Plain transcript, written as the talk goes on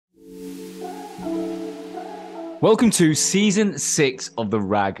Welcome to Season 6 of the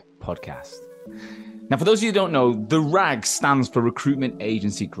RAG podcast. Now, for those of you who don't know, the RAG stands for Recruitment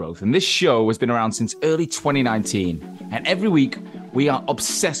Agency Growth, and this show has been around since early 2019. And every week, we are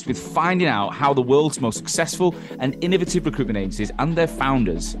obsessed with finding out how the world's most successful and innovative recruitment agencies and their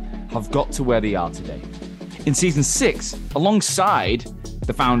founders have got to where they are today. In Season 6, alongside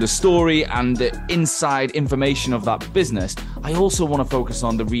the founder's story and the inside information of that business, I also want to focus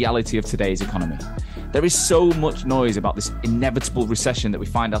on the reality of today's economy. There is so much noise about this inevitable recession that we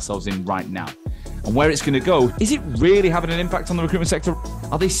find ourselves in right now. And where it's going to go, is it really having an impact on the recruitment sector?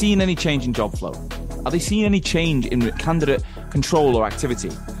 Are they seeing any change in job flow? Are they seeing any change in candidate control or activity?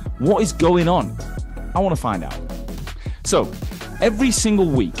 What is going on? I want to find out. So every single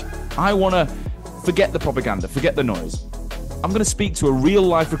week, I want to forget the propaganda, forget the noise. I'm going to speak to a real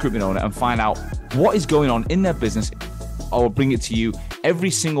life recruitment owner and find out what is going on in their business. I will bring it to you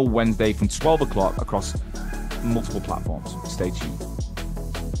every single Wednesday from 12 o'clock across multiple platforms. Stay tuned.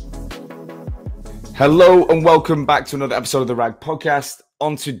 Hello and welcome back to another episode of the RAG podcast.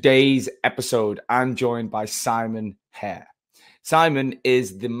 On today's episode, I'm joined by Simon Hare. Simon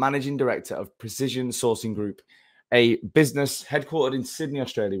is the Managing Director of Precision Sourcing Group, a business headquartered in Sydney,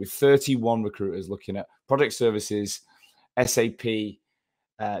 Australia, with 31 recruiters looking at product services, SAP,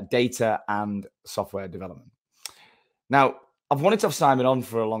 data and software development. Now, I've wanted to have Simon on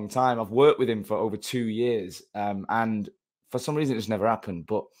for a long time. I've worked with him for over 2 years, and for some reason, it just never happened.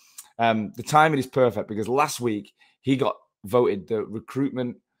 But the timing is perfect because last week he got voted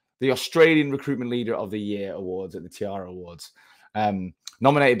the Australian Recruitment Leader of the Year awards at the Tiara Awards,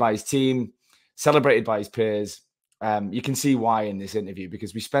 nominated by his team, celebrated by his peers. You can see why in this interview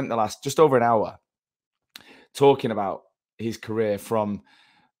because we spent the last just over an hour talking about his career from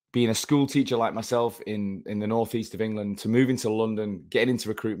being a school teacher like myself in the northeast of England to moving to London, getting into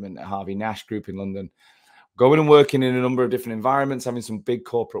recruitment at Harvey Nash Group in London, going and working in a number of different environments, having some big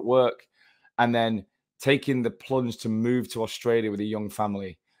corporate work, and then taking the plunge to move to Australia with a young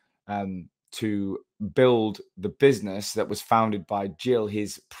family to build the business that was founded by Jill,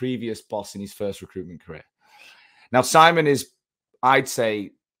 his previous boss in his first recruitment career. Now, Simon is, I'd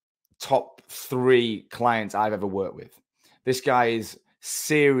say, top 3 clients I've ever worked with. This guy is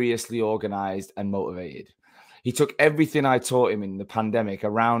seriously organized and motivated. He took everything I taught him in the pandemic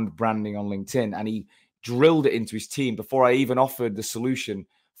around branding on LinkedIn and he drilled it into his team before I even offered the solution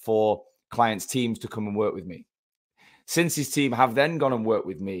for clients' teams to come and work with me. Since his team have then gone and worked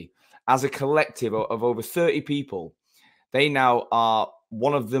with me as a collective of over 30 people, they now are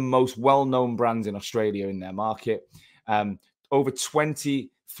one of the most well-known brands in Australia in their market. Over 23%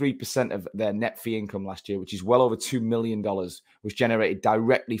 of their net fee income last year, which is well over $2 million, was generated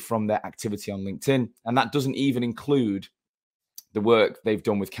directly from their activity on LinkedIn. And that doesn't even include the work they've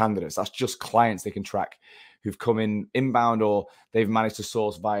done with candidates. That's just clients they can track who've come in inbound or they've managed to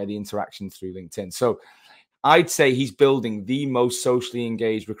source via the interaction through LinkedIn. So I'd say he's building the most socially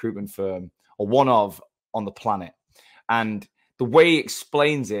engaged recruitment firm, or one of, on the planet. And the way he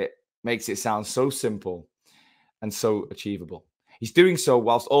explains it makes it sound so simple and so achievable. He's doing so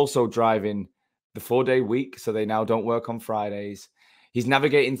whilst also driving the 4-day week, so they now don't work on Fridays. He's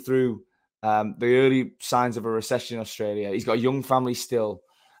navigating through the early signs of a recession in Australia. He's got a young family still.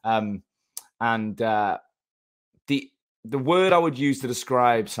 The word I would use to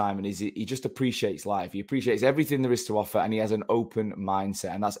describe Simon is he just appreciates life. He appreciates everything there is to offer, and he has an open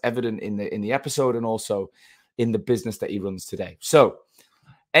mindset. And that's evident in the episode and also in the business that he runs today. So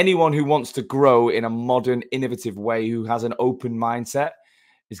anyone who wants to grow in a modern, innovative way, who has an open mindset,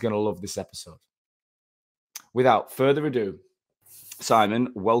 is going to love this episode. Without further ado,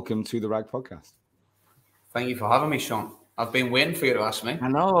 Simon, welcome to the RAG podcast. Thank you for having me, Sean. I've been waiting for you to ask me. I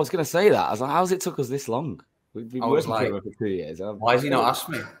know, I was going to say that. I was like, how's it took us this long? We've been working together for 2 years. Why has he not asked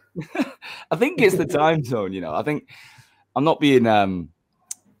me? I think it's the time zone, I think I'm not being...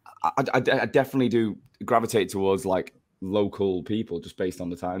 I definitely do gravitate towards like local people just based on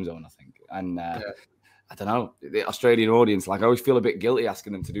the time zone, I think. And I don't know, the Australian audience, like I always feel a bit guilty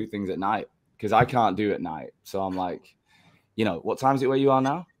asking them to do things at night because I can't do it at night. So I'm like, what time is it where you are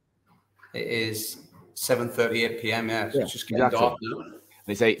now? It is 7:38 p.m. Yeah, it's just getting dark now.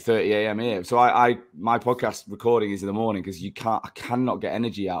 It's 8:30 a.m. here. So my podcast recording is in the morning because I cannot get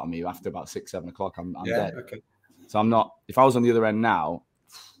energy out of me after about 6-7 o'clock. I'm dead. Okay. So I'm not. If I was on the other end now,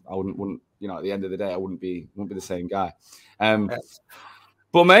 I wouldn't. At the end of the day, I wouldn't be the same guy.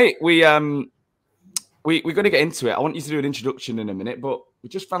 But mate, we're going to get into it. I want you to do an introduction in a minute, but we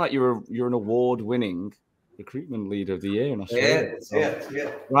just found out you're an award-winning recruitment leader of the year in Australia.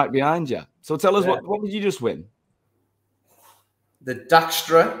 Yeah. Right behind you. So tell us, what did you just win? The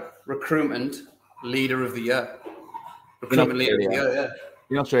Dijkstra Recruitment Leader of the Year. Recruitment leader of the year, yeah.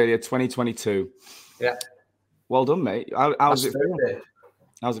 In Australia, 2022. Yeah. Well done, mate. How's it feel?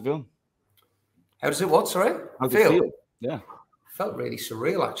 How's it feel? How does it what, sorry? How's it feel? Yeah. Felt really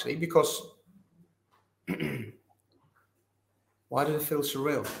surreal, actually, because... Why did it feel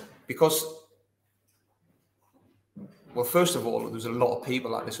surreal? Because, well, first of all, there was a lot of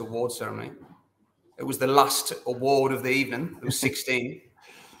people at this award ceremony. It was the last award of the evening. It was 16.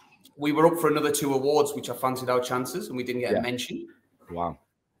 We were up for another 2 awards, which I fancied our chances, and we didn't get a mention. Wow.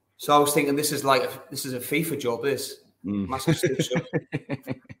 So I was thinking, this is a FIFA job, this. Massive stiff stuff.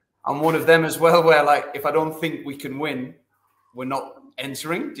 I'm one of them as well, where like, if I don't think we can win, we're not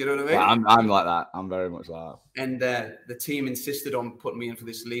entering. Do you know what I mean? Yeah, I'm like that. I'm very much like that. And the team insisted on putting me in for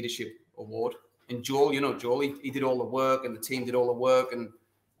this leadership award. And Joel, he did all the work, and the team did all the work. And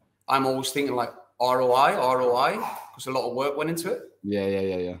I'm always thinking like ROI, because a lot of work went into it.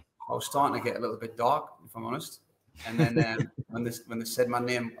 Yeah. I was starting to get a little bit dark, if I'm honest. And then when they said my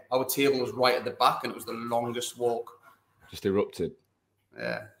name, our table was right at the back, and it was the longest walk. Just erupted.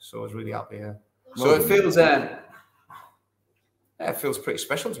 Yeah, so I was really happy. Yeah. So it feels, it feels pretty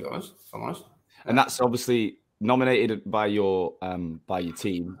special, to be honest. If I'm honest. And that's obviously nominated by your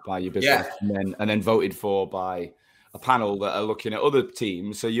team, by your business, and then voted for by a panel that are looking at other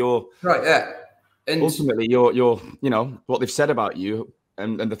teams. So you're right, yeah. And ultimately, you're what they've said about you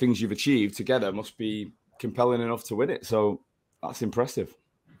and the things you've achieved together must be compelling enough to win it. So that's impressive.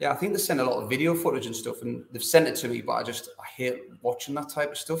 Yeah, I think they sent a lot of video footage and stuff, and they've sent it to me, but I hate watching that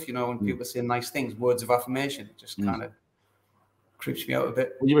type of stuff. When people say nice things, words of affirmation, it just kind of creeps me out a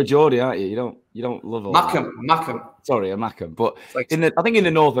bit. Well, you're a Geordie, aren't you? You don't love all Mackham. Sorry, a Mackham. But like, I think in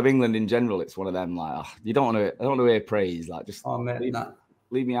the north of England in general, it's one of them like you don't want to. I don't want to hear praise. Like just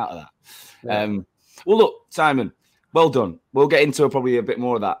leave me out of that. Yeah. Well, look, Simon, well done. We'll get into probably a bit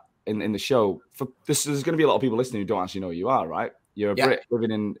more of that in the show. There's going to be a lot of people listening who don't actually know who you are, right? You're a Brit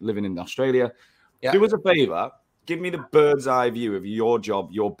living in Australia. Yeah. Do us a favor. Give me the bird's eye view of your job,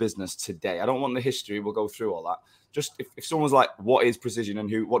 your business today. I don't want the history. We'll go through all that. Just if someone's like, what is Precision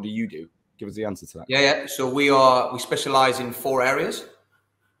and what do you do? Give us the answer to that. Yeah. So we specialize in 4 areas: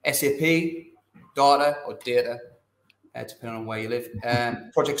 SAP, data, depending on where you live,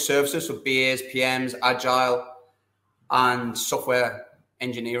 project services, so BAs, PMs, agile, and software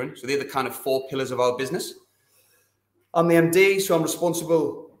engineering. So they're the kind of 4 pillars of our business. I'm the MD, so I'm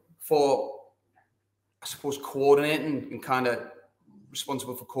responsible for, I suppose, coordinating and kind of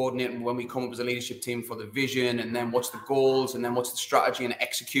responsible for coordinating when we come up as a leadership team for the vision, and then what's the goals, and then what's the strategy, and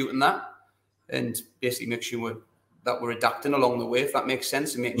executing that, and basically make sure that we're adapting along the way, if that makes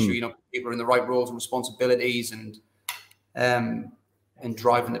sense, and making sure people are in the right roles and responsibilities, and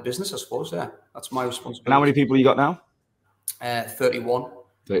driving the business, I suppose. Yeah, that's my responsibility. And how many people you got now? 31.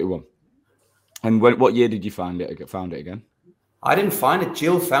 31. And what year did you found it again? I didn't find it.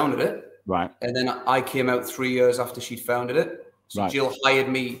 Jill founded it. Right. And then I came out 3 years after she'd founded it. So Jill hired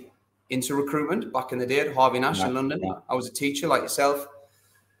me into recruitment back in the day at Harvey Nash in London. Right. I was a teacher like yourself.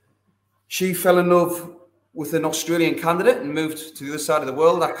 She fell in love with an Australian candidate and moved to the other side of the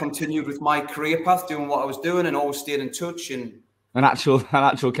world. I continued with my career path, doing what I was doing, and always stayed in touch. And an actual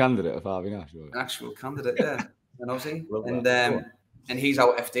candidate of Harvey Nash. An actual candidate, yeah. An Aussie. And he's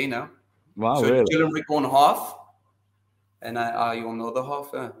out FD now. Wow, so really? Jill and Rick own half, and I own the other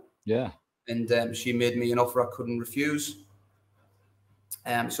half. Yeah. And she made me an offer I couldn't refuse.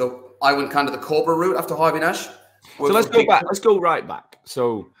 So I went kind of the corporate route after Harvey Nash. So let's go back. Let's go right back.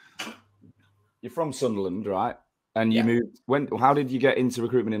 So you're from Sunderland, right? And you moved. How did you get into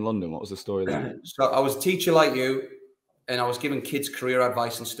recruitment in London? What was the story there? So I was a teacher like you, and I was giving kids career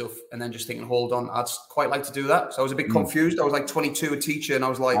advice and stuff, and then just thinking, hold on, I'd quite like to do that. So I was a bit confused. I was like 22, a teacher, and I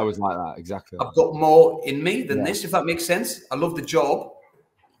was like that, exactly. I've got more in me than this, if that makes sense. I love the job.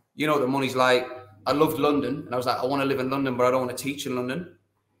 The money's like, I loved London, and I was like, I want to live in London, but I don't want to teach in London.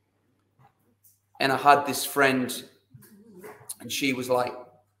 And I had this friend, and she was like,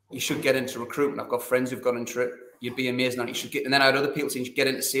 you should get into recruitment. I've got friends who've got into it. You'd be amazing. You should get. And then I had other people saying, you should get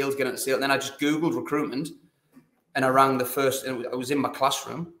into sales. And then I just Googled recruitment. And I rang the first, and I was in my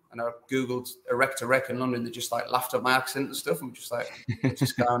classroom, and I Googled a rec to rec in London. They just like laughed at my accent and stuff. I'm just like, what's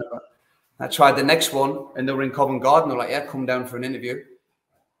this guy on about? I tried the next one, and they were in Covent Garden. They're like, yeah, come down for an interview.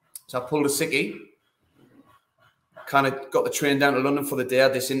 So I pulled a sickie, kind of got the train down to London for the day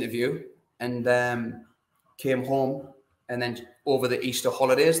of this interview, and came home. And then over the Easter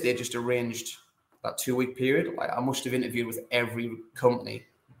holidays, they just arranged that 2-week period. Like I must have interviewed with every company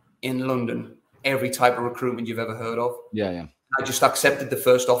in London. Every type of recruitment you've ever heard of. Yeah. I just accepted the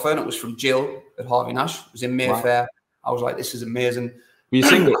first offer, and it was from Jill at Harvey Nash. It was in Mayfair. Wow. I was like, this is amazing. Were you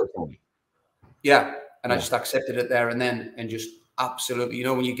single? Yeah. And I just accepted it there and then, and just absolutely, you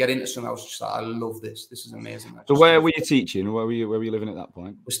know, when you get into something, I was just like, I love this. This is amazing. So where were you teaching? Where were you living at that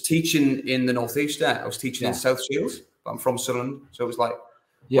point? I was teaching in the Northeast. I was teaching in South Shields, but I'm from Sunderland. So it was like,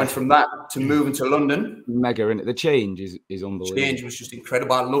 went from that to moving to London. Mega, innit? The change is unbelievable. Change was just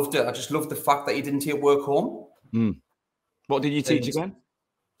incredible. I loved it. I just loved the fact that you didn't take work home. What did you teach again?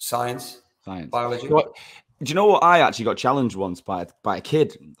 Science. Biology. Do you know what? I actually got challenged once by a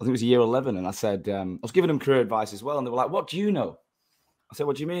kid. I think it was year 11. And I said, I was giving them career advice as well. And they were like, what do you know? I said,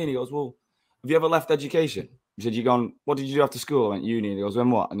 what do you mean? He goes, well, have you ever left education? He said, what did you do after school? I went, uni. And he goes, when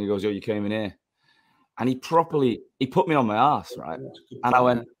what? And he goes, you came in here. And he put me on my ass, right? And I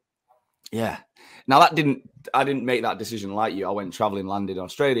went, yeah. Now I didn't make that decision like you. I went traveling, landed in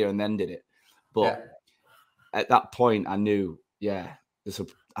Australia and then did it. But at that point I knew,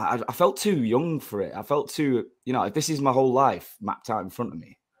 I felt too young for it. I felt too, if this is my whole life mapped out in front of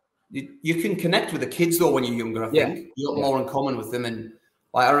me. You can connect with the kids though when you're younger, I think. You got more in common with them. And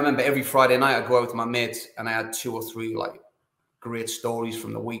like, I remember every Friday night I'd go out with my mates and I had 2 or 3 like great stories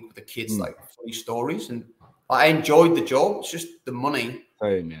from the week with the kids, like funny stories. And I enjoyed the job. It's just the money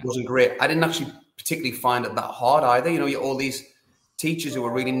wasn't great. I didn't actually particularly find it that hard either. You know, you all these teachers who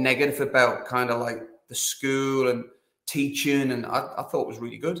were really negative about kind of like the school and teaching, and I thought it was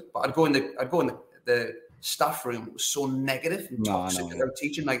really good. But I'd go in the staff room. It was so negative and toxic about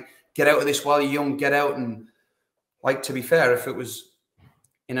teaching. Like, get out of this while you're young. Get out. And like, to be fair, if it was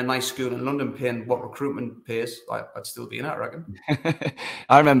in a nice school in London paying what recruitment pays, I'd still be in it, I reckon.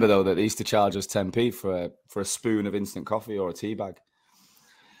 I remember though that they used to charge us 10p for a spoon of instant coffee or a tea bag.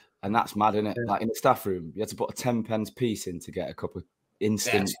 And that's mad, isn't it? Yeah. Like in the staff room, you had to put a 10 pence piece in to get a cup of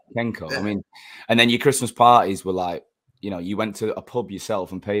instant Kenko. I mean, and then your Christmas parties were like, you went to a pub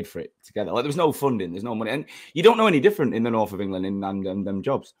yourself and paid for it together. Like, there was no funding, there's no money. And you don't know any different in the north of England in them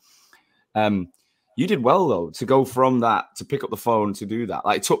jobs. You did well though to go from that to pick up the phone to do that.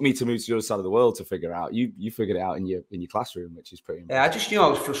 Like, it took me to move to the other side of the world to figure out. You figured it out in your classroom, which is pretty impressive. Yeah, I just knew I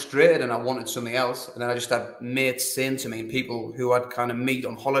was frustrated and I wanted something else. And then I just had mates saying to me, people who I'd kind of meet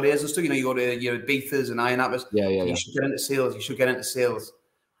on holidays and stuff. You go to your Ibithas and Iron Apples. You should get into sales. You should get into sales.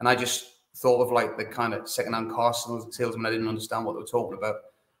 And I just thought of like the kind of secondhand car salesman. I didn't understand what they were talking about.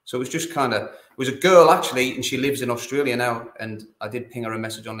 So it was just it was a girl actually, and she lives in Australia now. And I did ping her a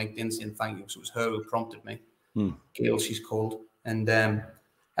message on LinkedIn saying thank you. So it was her who prompted me. Gail, she's called. And I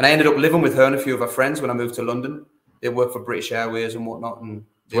ended up living with her and a few of her friends when I moved to London. They work for British Airways and whatnot. And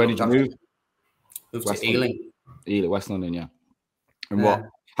where did you move? Moved to Ealing. West London, yeah. And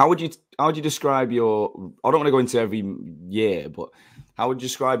how would you describe your, I don't want to go into every year, but how would you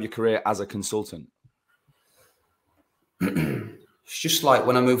describe your career as a consultant? It's just like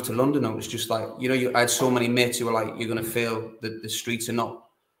when I moved to London, it was just like, I had so many mates who were like, you're going to fail, the streets are not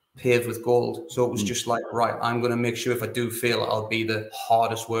paved with gold. So it was just like, right, I'm going to make sure if I do fail, I'll be the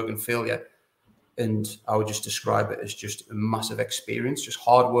hardest working failure. And I would just describe it as just a massive experience, just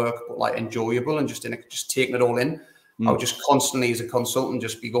hard work, but like enjoyable and just taking it all in. I would just constantly, as a consultant,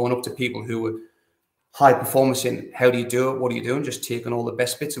 just be going up to people who were high performers saying, how do you do it? What do you do? And just taking all the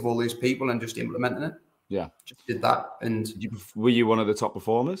best bits of all these people and just implementing it. Yeah. Just did that. And were you one of the top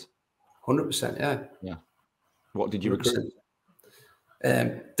performers? 100%, yeah. Yeah. What did you recruit?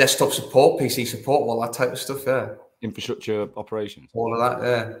 Desktop support, PC support, all that type of stuff, yeah. Infrastructure operations. All of that,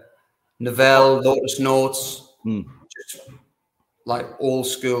 yeah. Novell, Lotus Notes, just like old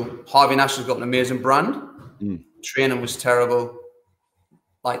school. Harvey Nash has got an amazing brand. Training was terrible.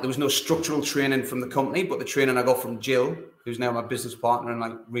 Like, there was no structural training from the company, but the training I got from Jill, who's now my business partner and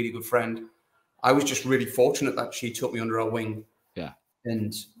like really good friend, I was just really fortunate that she took me under her wing. Yeah.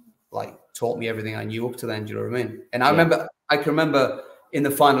 And like taught me everything I knew up to then. Do you know what I mean? And I can remember in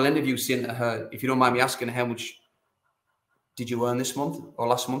the final interview saying to her, if you don't mind me asking, how much did you earn this month or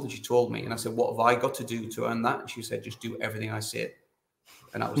last month? And she told me, and I said, what have I got to do to earn that? And she said, just do everything I say.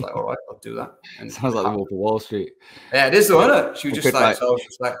 And I was like, all right, I'll do that. And sounds like the Wolf of Wall Street. Yeah, it is though, isn't it? She was just like, so I was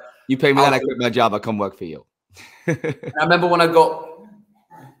just like, you pay me, then I quit my job, I come work for you. I remember when I got,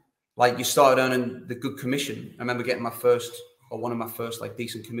 like, you started earning the good commission. I remember getting one of my first like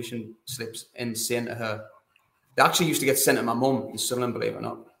decent commission slips and saying to her, they actually used to get sent to my mum in Sunderland, believe it or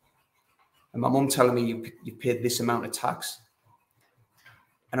not. And my mum telling me you paid this amount of tax.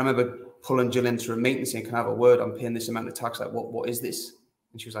 And I remember pulling Jill into a meeting saying, can I have a word? I'm paying this amount of tax. Like, what is this?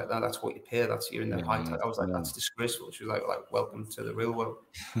 And she was like, no, that's what you pay. You're in the high tax. I was like, that's disgraceful. She was like, welcome to the real world.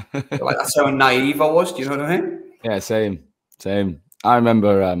 Like, that's how naive I was. Do you know what I mean? Yeah, same. I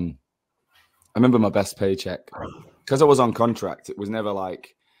remember my best paycheck because I was on contract. It was never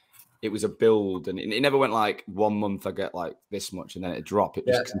like it was a build, and it never went like 1 month I get like this much and then it drop. It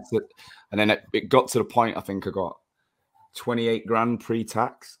was and then it got to the point I think I got 28 grand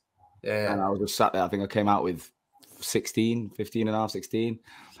pre-tax. Yeah. And I was just sat there. I think I came out with 15 and a half, 16.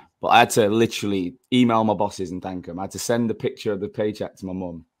 But I had to literally email my bosses and thank them. I had to send a picture of the paycheck to my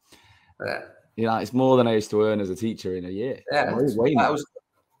mum. Yeah. You know, it's more than I used to earn as a teacher in a year. Yeah. I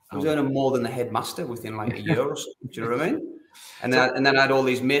was earning more than the headmaster within like a year or so. Do you know what I mean? And then I had all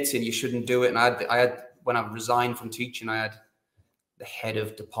these mates saying you shouldn't do it. And I had when I resigned from teaching, I had the head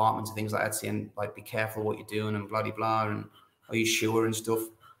of departments and things like that saying like, be careful what you're doing and blah, blah, blah. And are you sure and stuff?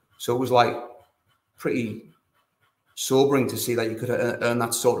 So it was like pretty sobering to see that you could earn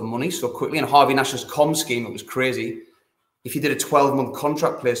that sort of money so quickly. And Harvey Nash's comm scheme, it was crazy. If you did a 12-month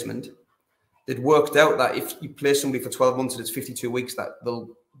contract placement, it worked out that if you place somebody for 12 months and it's 52 weeks, that they'll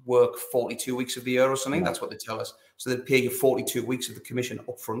work 42 weeks of the year or something. That's what they tell us. So they'd pay you 42 weeks of the commission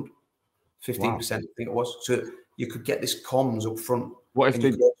up front, 15%, I think it was. So you could get this comms up front. What if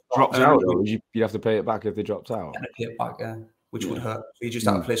they dropped out? Though? You'd have to pay it back if they dropped out? And pay it back, yeah, which would hurt. So you just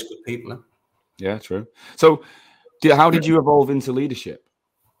have to place good people. Eh? Yeah, true. So how did you evolve into leadership?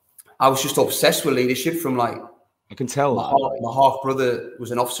 I was just obsessed with leadership from like, I can tell my half brother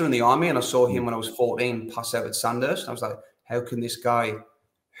was an officer in the army, and I saw him when I was 14 pass out at Sandhurst. I was like, how can this guy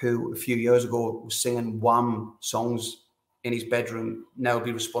who a few years ago was singing Wham songs in his bedroom now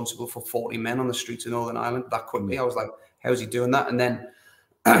be responsible for 40 men on the streets of Northern Ireland that quickly? I was like, how's he doing that? And then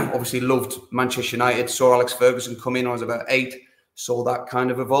obviously loved Manchester United, saw Alex Ferguson come in when I was about 8, saw that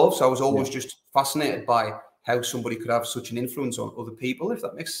kind of evolve. So I was always just fascinated by how somebody could have such an influence on other people, if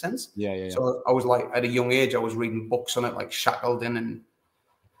that makes sense. Yeah. So I was like, at a young age, I was reading books on it, like Shackleton and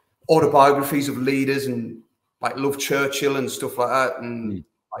autobiographies of leaders, and like Love Churchill and stuff like that. And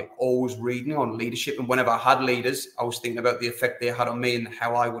like always reading on leadership. And whenever I had leaders, I was thinking about the effect they had on me and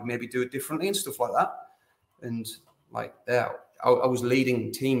how I would maybe do it differently and stuff like that. And like, yeah, I was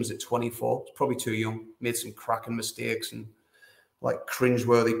leading teams at 24, probably too young, made some cracking mistakes and like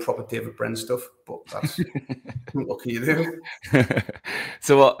cringeworthy proper David Brent stuff, but that's what can you do?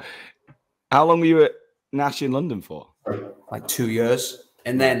 So how long were you at Nash in London for? Like 2 years.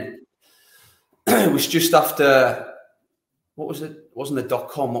 And then it was just after, what was it? It wasn't the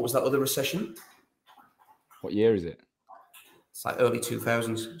 .com. What was that other recession? What year is it? It's like early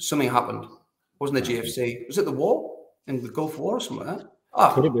 2000s. Something happened. It wasn't the GFC. Was it the war? In the Gulf War or something like that?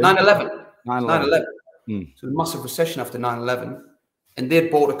 9/11. 9/11. So the massive recession after 9/11. And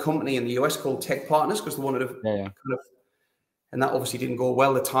they'd bought a company in the US called Tech Partners because they wanted to kind of, and that obviously didn't go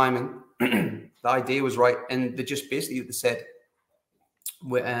well, the timing. The idea was right. And they just basically said,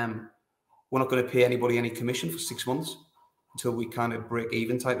 we're not going to pay anybody any commission for 6 months until we kind of break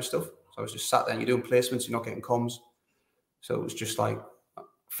even type of stuff. So I was just sat there and you're doing placements, you're not getting comms. So it was just like,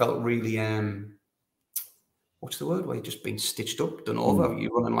 felt really, what's the word? Where you've just been stitched up, done over.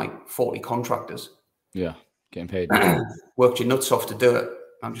 You're running like 40 contractors. Yeah, getting paid. Worked your nuts off to do it.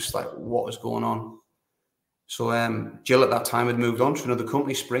 I'm just like, what is going on? So Jill at that time had moved on to another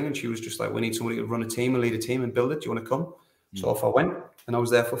company, Spring, and she was just like, we need somebody to run a team and lead a team and build it. Do you want to come? So off I went, and I was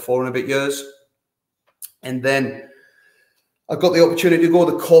there for 4 and a bit years. And then I got the opportunity to go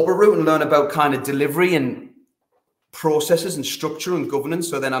the corporate route and learn about kind of delivery and processes and structure and governance.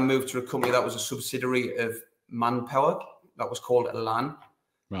 So then I moved to a company that was a subsidiary of Manpower. That was called Elan.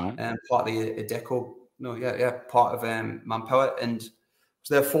 Right. And part of the Adecco. Part of Manpower. And I was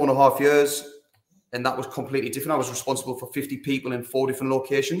there 4.5 years. And that was completely different. I was responsible for 50 people in 4 different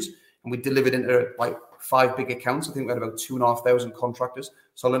locations. And we delivered into like 5 big accounts. I think we had about 2,500 contractors.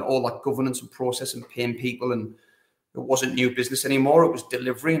 So I learned all like governance and process and paying people. And it wasn't new business anymore. It was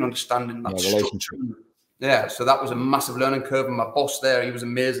delivery and understanding that structure. Yeah, so that was a massive learning curve. And my boss there, he was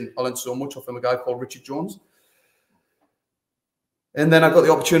amazing. I learned so much off him, a guy called Richard Jones. And then I got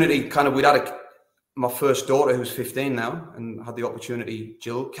the opportunity, we'd had my first daughter, who's 15 now, and had the opportunity.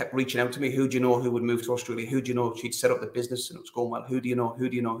 Jill kept reaching out to me. Who do you know who would move to Australia? Who do you know? She'd set up the business and it was going well. Who do you know? Who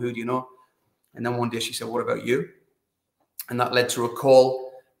do you know? Who do you know? And then one day she said, what about you? And that led to a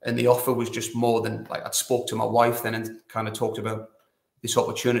call. And the offer was just more than, like, I'd spoke to my wife then and kind of talked about this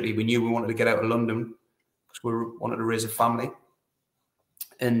opportunity. We knew we wanted to get out of London because we wanted to raise a family.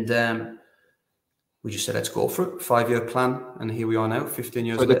 And we just said, let's go for it. 5-year plan. And here we are now, 15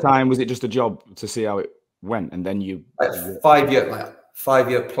 years later. At the time, was it just a job to see how it went? And then you...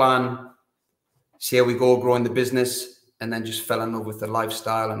 5-year plan, see how we go growing the business, and then just fell in love with the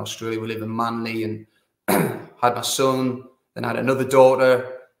lifestyle in Australia. We live in Manly and had my son, then I had another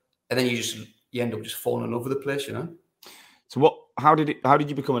daughter. And then you end up just falling in love with the place, you know? So how did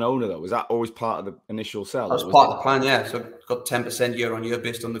you become an owner though? Was that always part of the initial sell? That was part of the plan, yeah. So got 10% year on year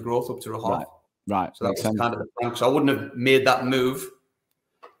based on the growth up to a half. Right. So that was kind of the plan. So I wouldn't have made that move.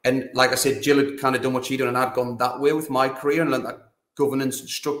 And like I said, Jill had kind of done what she'd done, and I'd gone that way with my career and learned that governance and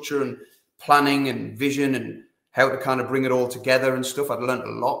structure and planning and vision and how to kind of bring it all together and stuff. I'd learned a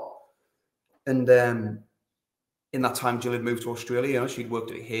lot. And in that time, Jill had moved to Australia. You know, she'd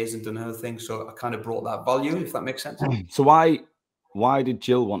worked at Hayes and done her thing. So I kind of brought that value, if that makes sense. So why did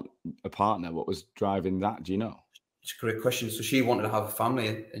Jill want a partner? What was driving that? Do you know? It's a great question. So she wanted to have a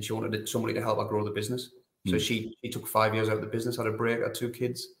family and she wanted somebody to help her grow the business. So she took 5 years out of the business, had a break, had 2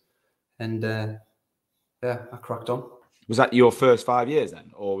 kids. And I cracked on. Was that your first 5 years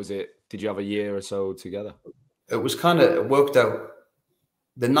then? Or did you have a year or so together? It was it worked out.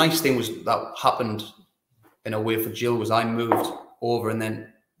 The nice thing was that happened in a way for Jill was I moved over, and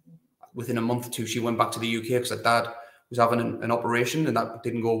then within a month or two, she went back to the UK because her dad was having an operation and that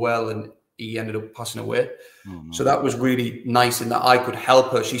didn't go well, and he ended up passing away. Oh, no. So that was really nice in that I could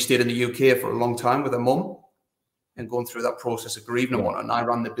help her. She stayed in the UK for a long time with her mum and going through that process of grieving and whatnot. And I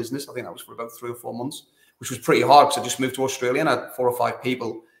ran the business. I think that was for about 3 or 4 months, which was pretty hard because I just moved to Australia and I had 4 or 5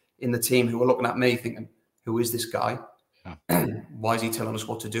 people in the team who were looking at me thinking, who is this guy? Yeah. Why is he telling us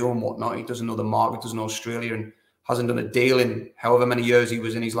what to do and whatnot? He doesn't know the market, doesn't know Australia, and hasn't done a deal in however many years he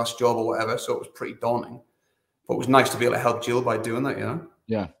was in his last job or whatever. So it was pretty daunting. But it was nice to be able to help Jill by doing that, you know?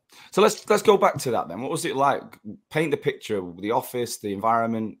 Yeah. So let's go back to that then. What was it like? Paint the picture of the office, the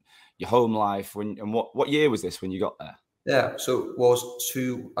environment, your home life. And what year was this when you got there? Yeah, so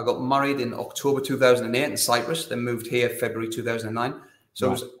I got married in October 2008 in Cyprus, then moved here February 2009. So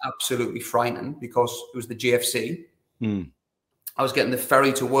It was absolutely frightening because it was the GFC. I was getting the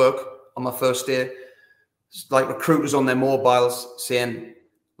ferry to work on my first day. Like recruiters on their mobiles saying,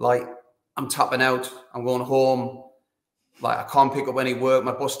 like, I'm tapping out, I'm going home. Like, I can't pick up any work.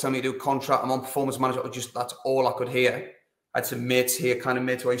 My boss telling me to do contract. I'm on performance management. That's all I could hear. I had some mates here, kind of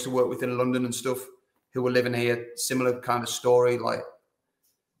mates who I used to work with in London and stuff, who were living here. Similar kind of story. Like,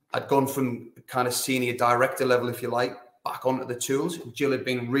 I'd gone from kind of senior director level, if you like, back onto the tools. Jill had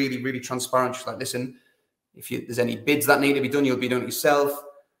been really, really transparent. She's like, listen, if there's any bids that need to be done, you'll be doing it yourself.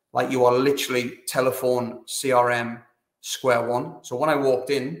 Like, you are literally telephone, CRM, square one. So when I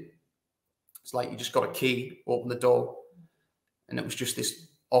walked in, it's like you just got a key, open the door. And it was just this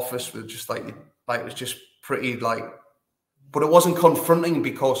office with just like it was just pretty like, but it wasn't confronting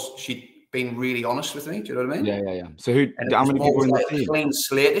because she'd been really honest with me. Do you know what I mean? Yeah. So how many people were in the team? Clean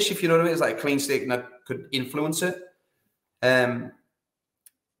slate-ish, if you know what I mean. It's like a clean slate and I could influence it.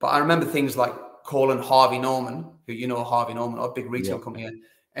 But I remember things like calling Harvey Norman, who you know Harvey Norman, a big retail company,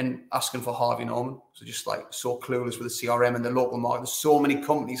 and asking for Harvey Norman. So just like so clueless with the CRM and the local market. There's so many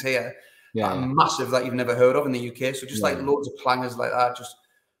companies here. Massive that you've never heard of in the UK. So just like loads of clangers like that.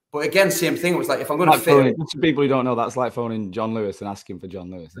 But again, same thing. It was like, if I'm going to fail. To people who don't know, that's like phoning John Lewis and asking for John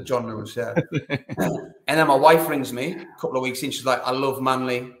Lewis. John Lewis, yeah. And then my wife rings me a couple of weeks in. She's like, I love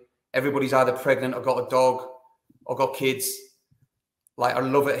Manly. Everybody's either pregnant or got a dog or got kids. Like, I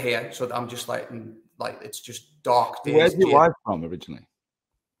love it here. So I'm just like it's just dark days. Where's your wife from originally?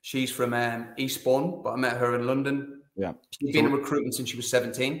 She's from Eastbourne, but I met her in London. Yeah. She's been in recruitment since she was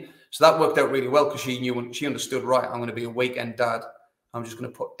 17. So that worked out really well because she knew, she understood, right, I'm going to be a weekend dad. I'm just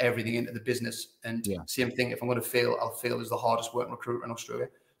going to put everything into the business. And same thing, if I'm going to fail, I'll fail as the hardest working recruiter in Australia.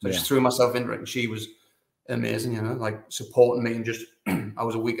 So I just threw myself into it, and she was amazing, you know, like supporting me, and just, I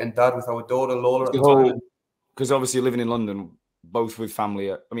was a weekend dad with our daughter, Lola, at the time. Because obviously living in London, both with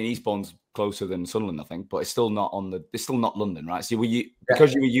family, I mean, Eastbourne's closer than Sunderland, I think, but it's still not London, right? So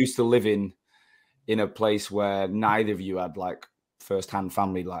because you were used to living in a place where neither of you had like first-hand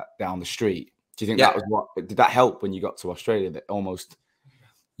family like down the street, do you think that was did that help when you got to Australia, that almost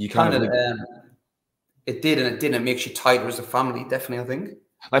you kind of it did, and it didn't. It makes you tighter as a family, definitely, I think.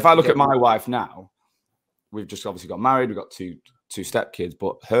 Like, if I look at my wife now, we've just obviously got married, we've got two stepkids,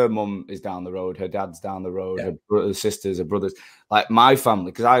 but her mum is down the road, her dad's down the road, her brothers, sisters, her brothers. Like, my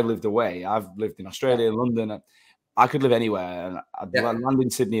family, because I lived away, I've lived in Australia, London, I could live anywhere, and I'd land in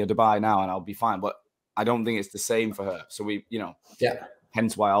Sydney or Dubai now and I'll be fine, but I don't think it's the same for her. So we,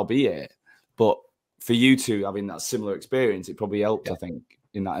 hence why I'll be here. But for you two having that similar experience, it probably helped, I think,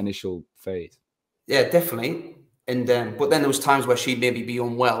 in that initial phase. Yeah, definitely. And but then there was times where she'd maybe be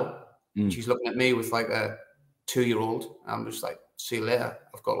unwell. She's looking at me with like a 2-year-old. I'm just like, see you later.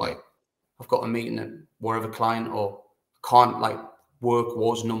 I've got a meeting at wherever client, or can't, like, work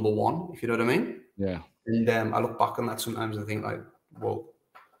was number one, if you know what I mean. Yeah. And I look back on that sometimes and think, like, well,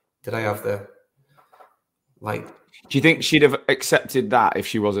 did I have the, like... Do you think she'd have accepted that if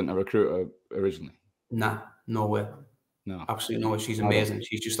she wasn't a recruiter originally? Nah, no way. No. Absolutely no. She's amazing.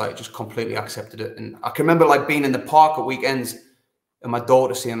 She's just completely accepted it. And I can remember like being in the park at weekends and my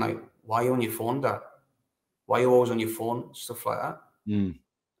daughter saying like, "Why are you on your phone, Dad? Why are you always on your phone?" Stuff like that.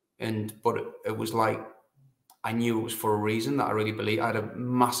 But it was like, I knew it was for a reason that I really believe. I had a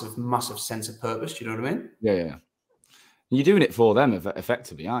massive, massive sense of purpose. Do you know what I mean? Yeah. You're doing it for them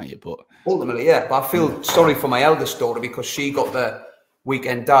effectively, aren't you? But ultimately, yeah. But I feel sorry for my eldest daughter because she got the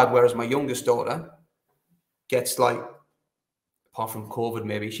weekend dad, whereas my youngest daughter gets like, apart from COVID,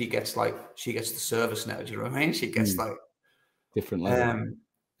 maybe she gets the service now. Do you know what I mean? She gets like different level.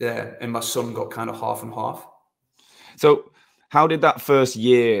 Yeah. And my son got kind of half and half. So how did that first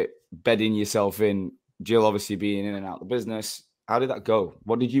year bedding yourself in, Jill obviously being in and out of the business, how did that go?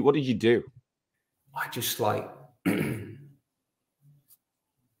 What did you do? I just like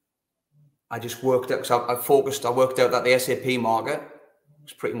I just worked out, because I worked out that the SAP market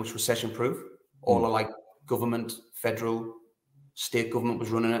was pretty much recession proof. All of like government, federal, state government was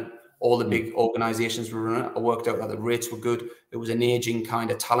running it. All the big organizations were running it. I worked out that the rates were good. It was an aging kind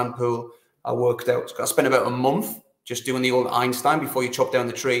of talent pool. I spent about a month just doing the old Einstein before you chop down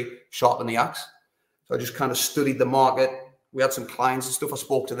the tree, sharpen the axe. So I just kind of studied the market. We had some clients and stuff. I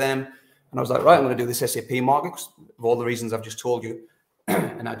spoke to them and I was like, right, I'm going to do this SAP market for all the reasons I've just told you.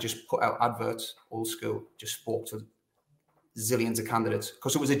 And I just put out adverts, old school, just spoke to zillions of candidates.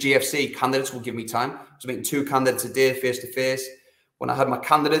 Because it was a GFC, candidates would give me time. I was meeting 2 candidates a day, face to face. When I had my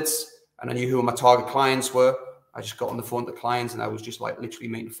candidates and I knew who my target clients were, I just got on the phone to clients and I was just like literally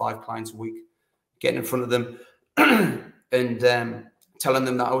meeting 5 clients a week, getting in front of them and telling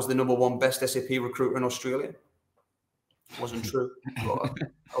them that I was the #1 best SAP recruiter in Australia. It wasn't true, but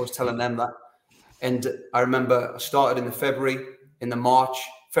I was telling them that. And I remember I started in the February and March,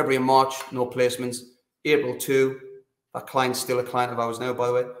 no placements. April 2, that client's still a client of ours now, by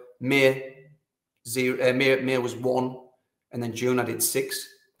the way. May was 1, and then June I did 6,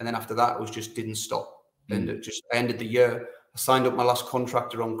 and then after that it was just didn't stop. And it just ended the year. I signed up my last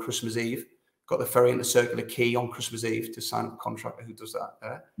contractor on Christmas Eve. Got the ferry into Circular Quay on Christmas Eve to sign up a contractor who does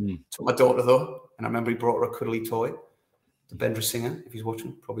that. Took my daughter though, and I remember he brought her a cuddly toy. The Bendra singer, if he's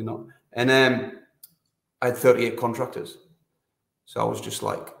watching, probably not. And I had 38 contractors. So I was just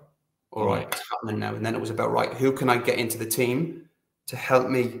like, all right, it's happening now. And then it was about, right, who can I get into the team to help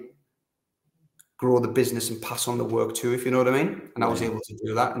me grow the business and pass on the work to, if you know what I mean? And I was able to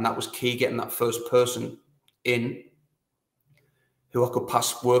do that. And that was key, getting that first person in who I could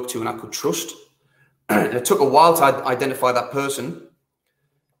pass work to and I could trust. And it took a while to identify that person.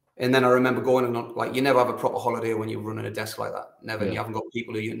 And then I remember going and like, you never have a proper holiday when you're running a desk like that. Never. You haven't got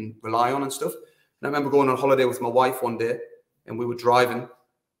people who you can rely on and stuff. And I remember going on holiday with my wife one day and we were driving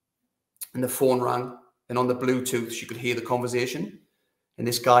and the phone rang and on the Bluetooth, she could hear the conversation. And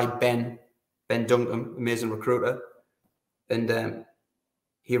this guy, Ben Duncan, amazing recruiter. And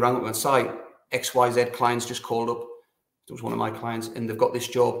he rang up and said, XYZ clients just called up. It was one of my clients and they've got this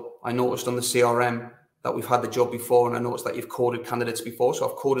job. I noticed on the CRM that we've had the job before and I noticed that you've coded candidates before. So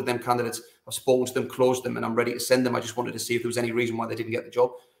I've coded them candidates, I've spoken to them, closed them, and I'm ready to send them. I just wanted to see if there was any reason why they didn't get the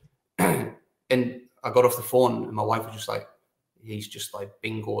job. And I got off the phone and my wife was just like, he's just like,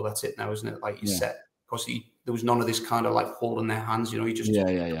 bingo, that's it now, isn't it? Like, you're set. Because there was none of this kind of like holding their hands, you know, he just...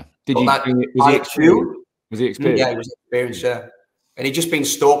 Yeah. Did you... Was he experienced? Yeah, he was experienced, yeah. And he'd just been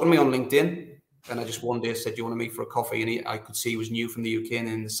stalking me on LinkedIn. And I just one day said, do you want to meet for a coffee? And I could see he was new from the UK and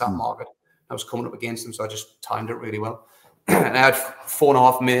in the SAP market. I was coming up against him, so I just timed it really well. And I had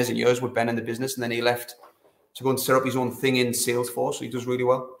 4.5 amazing years with Ben in the business, and then he left to go and set up his own thing in Salesforce. So he does really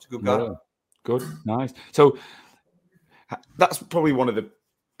well. He's a good guy. Yeah. Good, nice. So that's probably one of the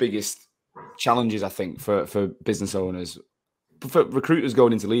biggest challenges, I think, for business owners, for recruiters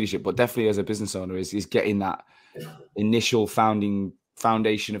going into leadership, but definitely as a business owner, is getting that initial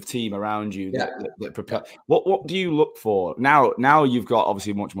foundation of team around you that prepare. What do you look for now you've got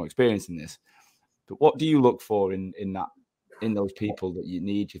obviously much more experience in this, but what do you look for in those people that you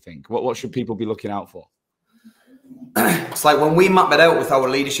need, you think? What should people be looking out for? It's like when we map it out with our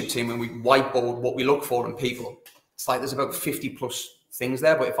leadership team and we whiteboard what we look for in people, it's like there's about 50 plus things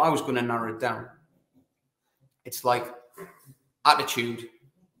there. But if I was going to narrow it down, it's like attitude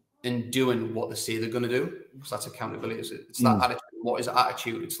and doing what they say they're going to do, because that's accountability. It's that attitude. What is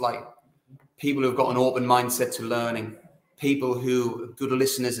attitude? It's like people who've got an open mindset to learning, people who are good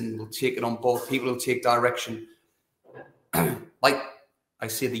listeners and will take it on board, people who take direction. Like I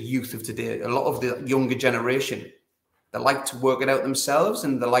say, the youth of today, a lot of the younger generation, they like to work it out themselves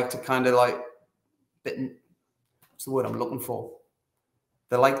and they like to kind of like, what's the word I'm looking for?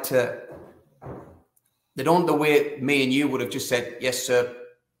 They don't the way me and you would have just said, yes, sir,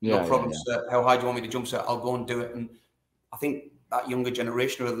 no problem, sir. How high do you want me to jump, sir? I'll go and do it. And I think that younger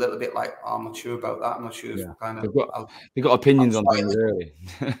generation are a little bit like, oh, I'm not sure about that. I'm not sure if kind of they've got opinions on things early.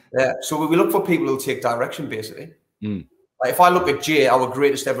 Yeah. So we look for people who'll take direction, basically. Like if I look at Jay, our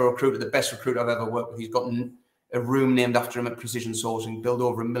greatest ever recruiter, the best recruiter I've ever worked with, he's got a room named after him at Precision Sourcing, build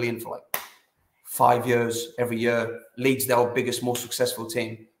over $1 million for like 5 years, every year, leads our biggest, most successful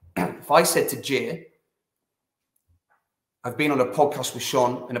team. If I said to Jay, I've been on a podcast with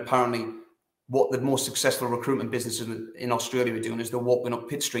Sean, and apparently what the most successful recruitment businesses in Australia are doing is they're walking up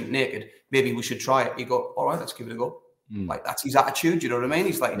Pitt Street naked. Maybe we should try it. You go, all right, let's give it a go. Like that's his attitude. You know what I mean?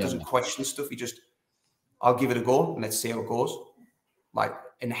 He's like, he doesn't question stuff. He just, I'll give it a go and let's see how it goes. Like,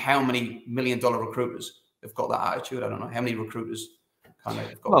 and how many $1 million recruiters have got that attitude? I don't know. How many recruiters kind of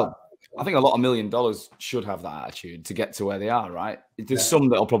have got that? I think a lot of $1 million should have that attitude to get to where they are, right? There's some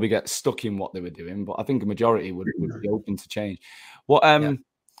that'll probably get stuck in what they were doing, but I think a majority would be open to change.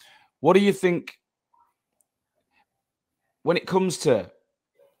 What do you think when it comes to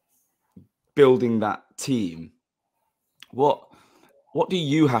building that team? What do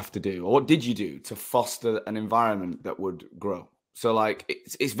you have to do, or what did you do to foster an environment that would grow? So like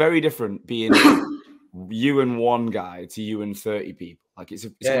it's very different being you and one guy to you and 30 people. Like it's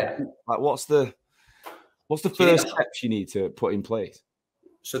like what's the first steps you need to put in place?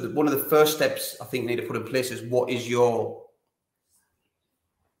 So one of the first steps I think you need to put in place is, what is your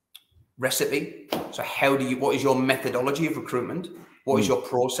recipe? So what is your methodology of recruitment? What is your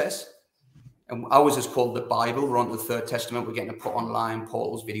process? And ours is called the Bible. We're on the Third Testament. We're getting to put online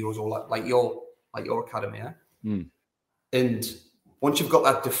portals, videos, all like your academy. Yeah? And once you've got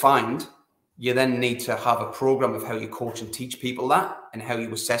that defined, you then need to have a program of how you coach and teach people that, and how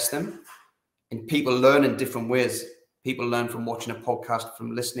you assess them. And people learn in different ways. People learn from watching a podcast,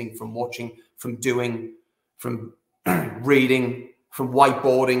 from listening, from watching, from doing, from reading, from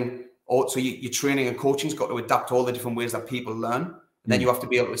whiteboarding. So your training and coaching's got to adapt to all the different ways that people learn. And then you have to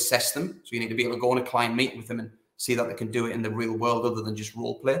be able to assess them. So you need to be able to go on a client meeting with them and see that they can do it in the real world other than just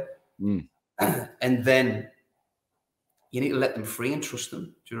role play. And then you need to let them free and trust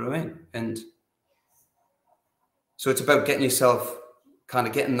them. Do you know what I mean? And so it's about getting yourself, kind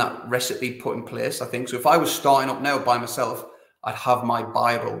of getting that recipe put in place, I think. So if I was starting up now by myself, I'd have my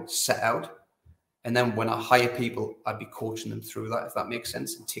Bible set out. And then when I hire people, I'd be coaching them through that, if that makes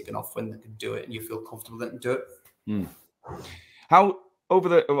sense, and ticking off when they can do it and you feel comfortable that they can do it. How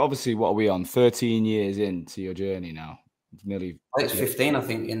obviously, what are we on? 13 years into your journey now? Nearly. It's 15, I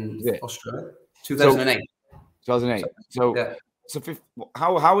think, in Australia. 2008. 2008. So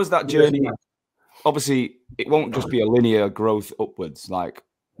how was that journey? Obviously, it won't just be a linear growth upwards. Like,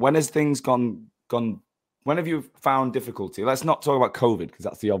 when has things gone? When have you found difficulty? Let's not talk about COVID because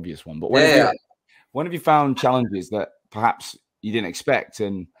that's the obvious one. But when have you found challenges that perhaps you didn't expect?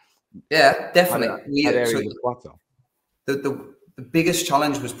 And definitely. The The biggest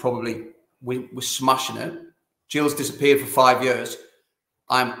challenge was probably we were smashing it. Jill's disappeared for 5 years.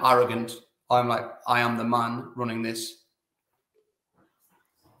 I'm arrogant. I'm like, I am the man running this.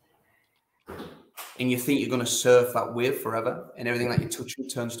 And you think you're going to surf that wave forever, and everything that you touch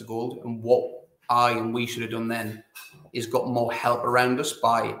turns to gold. And what we should have done then is got more help around us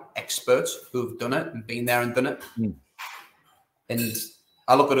by experts who've done it and been there and done it. And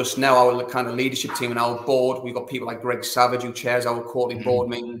I look at us now, our kind of leadership team and our board. We've got people like Greg Savage, who chairs our quarterly board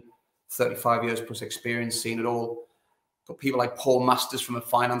meeting, 35 years plus experience, seen it all. Got people like Paul Masters from a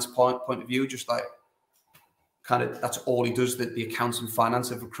finance point of view, just like kind of that's all he does, the accounts and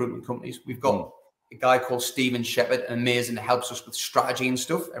finance of recruitment companies. We've got a guy called Stephen Shepherd, amazing, that helps us with strategy and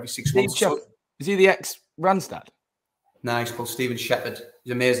stuff every 6 months. Is he the ex-Randstad? No, he's called Stephen Shepherd.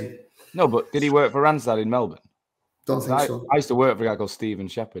 He's amazing. No, but did he work for Randstad in Melbourne? Don't think so. I used to work for a guy called Stephen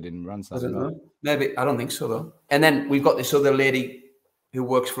Shepherd in Randstad. I don't know. Maybe. I don't think so, though. And then we've got this other lady who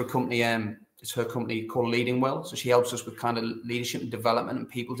works for a company. It's her company called Leading Well. So she helps us with kind of leadership and development and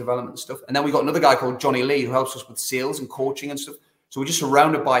people development and stuff. And then we've got another guy called Johnny Lee who helps us with sales and coaching and stuff. So we're just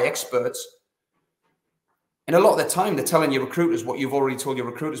surrounded by experts. And a lot of the time, they're telling your recruiters what you've already told your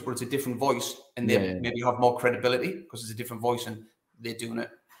recruiters, but it's a different voice. And they maybe have more credibility because it's a different voice and they're doing it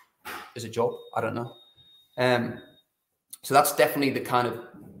as a job. I don't know. So that's definitely the kind of.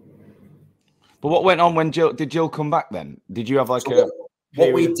 But what went on when Jill come back then? Did you have like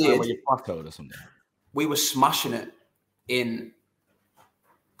what we did where you plateaued or something? We were smashing it in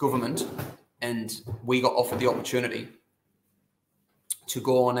government, and we got offered the opportunity to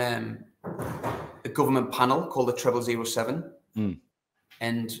go on a government panel called the 007.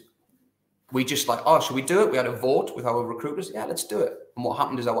 And we just like, oh, should we do it? We had a vote with our recruiters. Yeah, let's do it. And what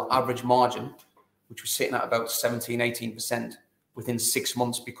happened is our average margin, which was sitting at about 17, 18% within 6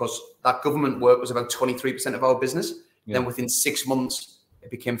 months, because that government work was about 23% of our business. Then within 6 months,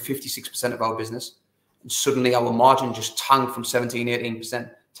 it became 56% of our business. And suddenly our margin just tanked from 17,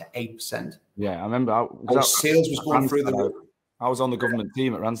 18% to 8%. Yeah, I remember. Our sales was going through the roof. I was on the government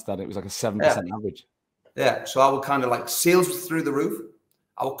team at Randstad. It was like a 7% average. Yeah, so our kind of like sales was through the roof.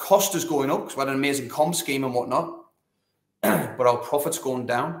 Our cost is going up because we had an amazing comm scheme and whatnot. But our profits going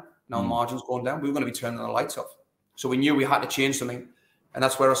down and our margins going down. We were going to be turning the lights off. So we knew we had to change something. And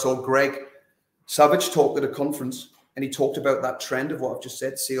that's where I saw Greg Savage talk at a conference. And he talked about that trend of what I've just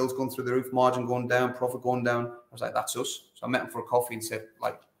said, sales going through the roof, margin going down, profit going down. I was like, that's us. So I met him for a coffee and said,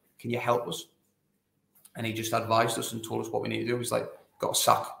 like, can you help us? And he just advised us and told us what we need to do. He's like, got to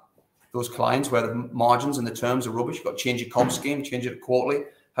sack those clients where the margins and the terms are rubbish. You've got to change your comm scheme, change it to quarterly,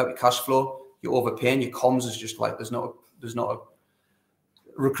 help your cash flow. You're overpaying. Your comms is just like, there's not a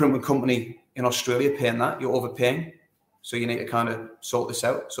recruitment company in Australia paying that. You're overpaying. So you need to kind of sort this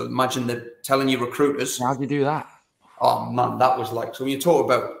out. So imagine that telling your recruiters. How do you do that? Oh man, that was like, so when you talk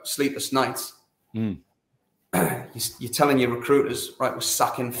about sleepless nights, you're telling your recruiters, right, we're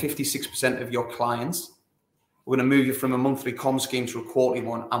sacking 56% of your clients. We're going to move you from a monthly comm scheme to a quarterly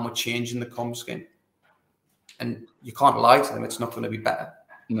one, and we're changing the comm scheme. And you can't lie to them. It's not going to be better.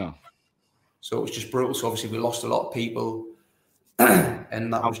 No. So it was just brutal. So obviously we lost a lot of people.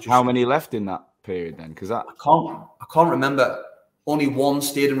 And that was just... How many left in that period then? Because I can't remember. Only one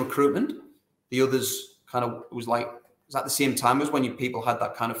stayed in recruitment. The others kind of, it was at the same time as when people had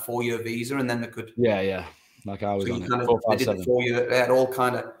that kind of 4-year visa, and then they could... Yeah. Like I was so on it. Kind of, they did the 4 year, it all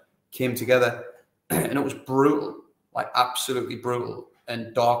kind of came together. And it was brutal, like absolutely brutal,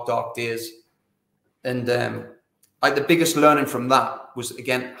 and dark days. And like the biggest learning from that was,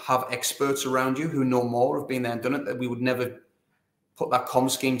 again, have experts around you who know more, have been there and done it. That we would never put that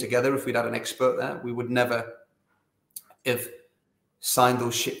comm scheme together if we'd had an expert there. We would never have signed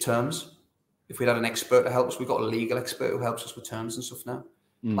those shit terms if we'd had an expert to help us. We've got a legal expert who helps us with terms and stuff now.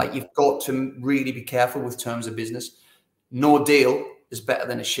 Like, you've got to really be careful with terms of business. No deal is better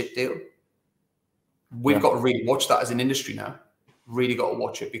than a shit deal. We've got to really watch that as an industry now. Really got to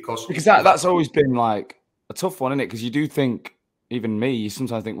watch it because that's always been like a tough one, isn't it? Because you do think, even me, you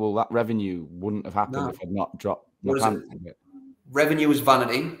sometimes think, well, that revenue wouldn't have happened if I'd not dropped my pants a bit. Revenue is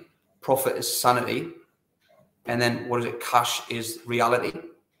vanity, profit is sanity, and then cash is reality.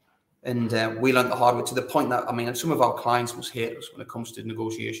 And we learned the hard way to the point that, and some of our clients must hate us when it comes to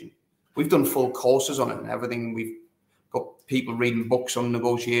negotiation. We've done full courses on it and everything. We've got people reading books on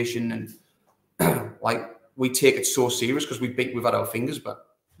negotiation, and like, we take it so serious because we've had our fingers burnt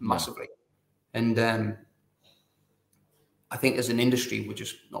massively. And I think as an industry, we're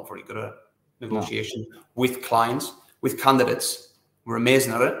just not very good at negotiation with clients, with candidates. We're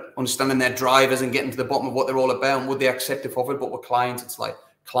amazing at it, understanding their drivers and getting to the bottom of what they're all about and would they accept if offered. But with clients, it's like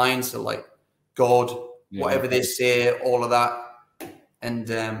clients are like God, whatever they say, all of that.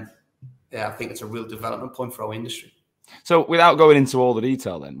 And I think it's a real development point for our industry. So without going into all the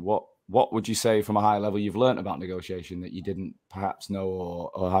detail then, what would you say from a high level you've learned about negotiation that you didn't perhaps know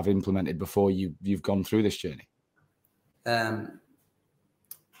or have implemented before you've gone through this journey?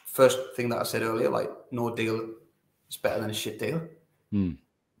 First thing that I said earlier, like, no deal is better than a shit deal.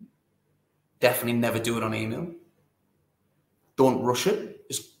 Definitely never do it on email. Don't rush it.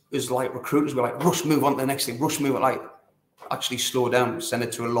 It's like recruiters, we're like, rush, move on to the next thing, rush, move it, like, actually slow down, send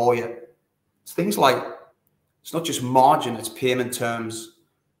it to a lawyer. It's things like, it's not just margin, it's payment terms,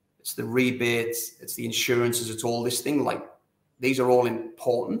 it's the rebates, it's the insurances, it's all this thing. Like, these are all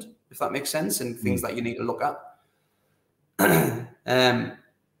important, if that makes sense, and things that you need to look at.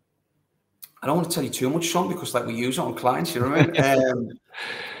 I don't want to tell you too much, Sean, because like we use it on clients, you know what I mean?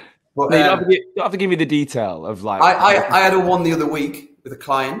 But you don't have to give me the detail of like. I had a one the other week with a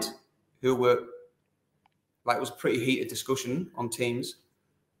client who were like, it was a pretty heated discussion on Teams,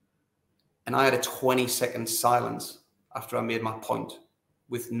 and I had a 20-second silence after I made my point,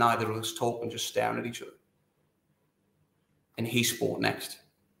 with neither of us talking, just staring at each other. And he spoke next.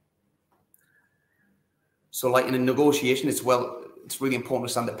 So like in a negotiation, it's really important to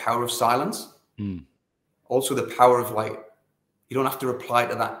understand the power of silence. Also the power of, like, you don't have to reply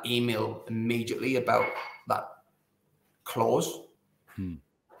to that email immediately about that clause.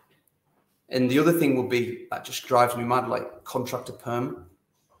 And the other thing will be, that just drives me mad, like contract to perm.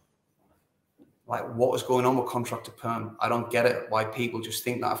 Like, what is going on with contract to perm? I don't get it. Why people just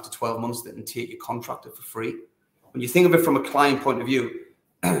think that after 12 months they can take your contractor for free. When you think of it from a client point of view,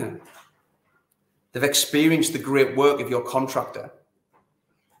 they've experienced the great work of your contractor.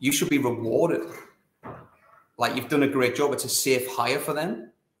 You should be rewarded. Like, you've done a great job. It's a safe hire for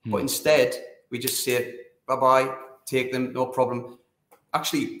them. But instead, we just say, bye-bye, take them, no problem.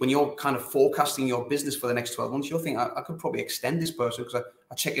 actually, when you're kind of forecasting your business for the next 12 months, you'll think, I could probably extend this person because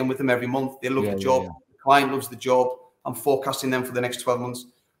I check in with them every month. They love the job. The client loves the job. I'm forecasting them for the next 12 months.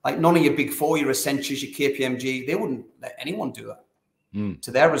 Like none of your big four, your Accentures, your KPMG, they wouldn't let anyone do that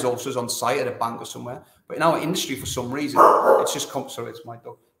to their resources on site at a bank or somewhere. But in our industry, for some reason, it's just, sorry, it's my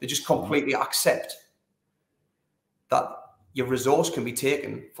dog. They just completely accept that your resource can be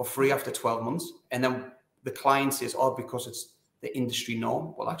taken for free after 12 months. And then the client says, oh, because it's the industry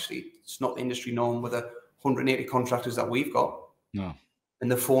norm. Well, actually, it's not the industry norm with the 180 contractors that we've got. No.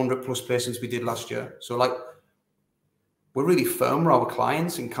 And the 400 plus placements we did last year. So like, we're really firm with our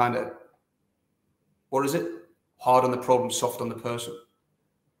clients and kind of, what is it? Hard on the problem, soft on the person.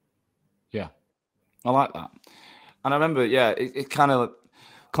 Yeah. I like that. And I remember, it kind of,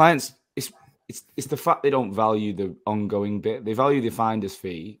 clients, it's the fact they don't value the ongoing bit. They value the finder's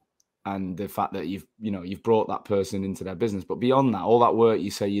fee and the fact that you've brought that person into their business. But beyond that, all that work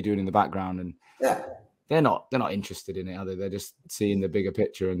you say you're doing in the background, and they're not interested in it, are they? They're just seeing the bigger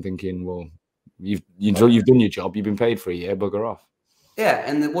picture and thinking, well, you've done your job, you've been paid for a year, bugger off. Yeah,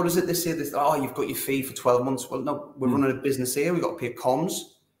 and then what is it they say? This, oh, you've got your fee for 12 months. Well, no, we're running a business here. We've got to pay comms.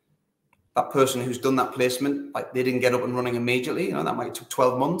 That person who's done that placement, like they didn't get up and running immediately. That might take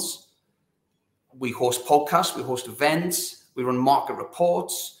 12 months. We host podcasts, we host events, we run market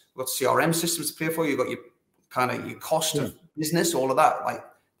reports, we've got CRM systems to pay for. You've got your cost of business, all of that. Like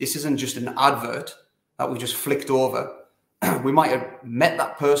this isn't just an advert that we just flicked over. We might have met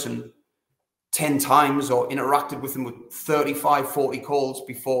that person 10 times or interacted with them with 35, 40 calls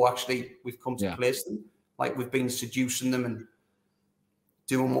before actually we've come to place them. Like we've been seducing them and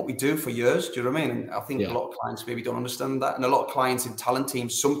doing what we do for years. Do you know what I mean? And I think a lot of clients maybe don't understand that. And a lot of clients in talent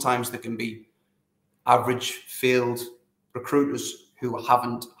teams, sometimes they can be average field recruiters who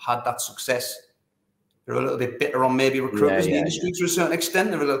haven't had that success. They're a little bit bitter on maybe recruiters in the industry to a certain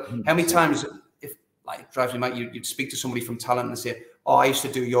extent. They're a little, how many times, if like it drives me mad, you'd speak to somebody from talent and say, oh, I used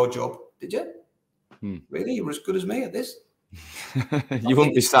to do your job. Did you? Really? You were as good as me at this? You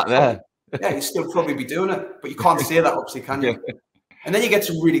wouldn't be sat there. Yeah, you'd still probably be doing it, but you can't say that, obviously, can you? And then you get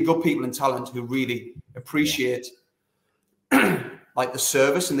some really good people in talent who really appreciate like the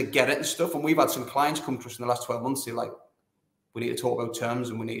service and they get it and stuff. And we've had some clients come to us in the last 12 months. They're like, we need to talk about terms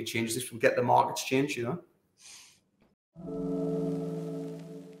and we need to change this. We get the markets changed,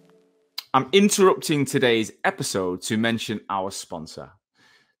 I'm interrupting today's episode to mention our sponsor.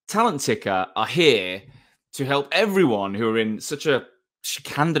 Talent Ticker are here to help everyone who are in such a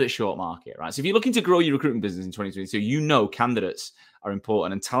candidate short market, right? So if you're looking to grow your recruitment business in 2022, candidates are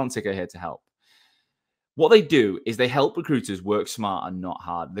important and Talent Ticker are here to help. What they do is they help recruiters work smart and not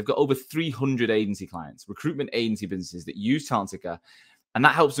hard. They've got over 300 agency clients, recruitment agency businesses that use Talent Ticker, and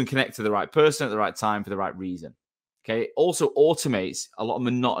that helps them connect to the right person at the right time for the right reason. Okay. It also automates a lot of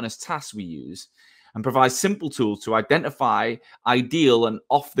monotonous tasks we use and provides simple tools to identify ideal and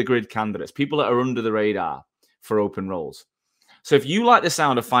off-the-grid candidates, people that are under the radar for open roles. So if you like the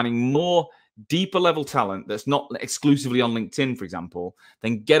sound of finding more deeper level talent that's not exclusively on LinkedIn, for example,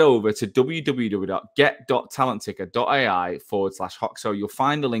 then get over to www.get.talentticker.ai/Hoxo. You'll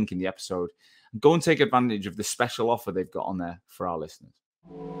find the link in the episode. Go and take advantage of the special offer they've got on there for our listeners.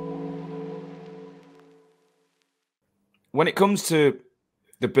 When it comes to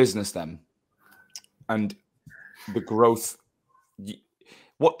the business then, and the growth,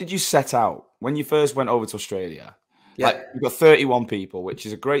 what did you set out when you first went over to Australia? Like you've got 31 people, which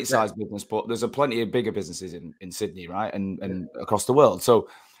is a great size business, but there's a plenty of bigger businesses in Sydney, right? And across the world. So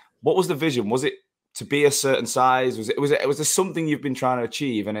what was the vision? Was it to be a certain size? Was there something you've been trying to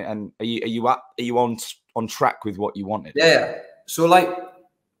achieve? And are you on track with what you wanted? Yeah. So like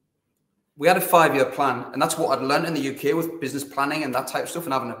we had a 5-year plan, and that's what I'd learned in the UK with business planning and that type of stuff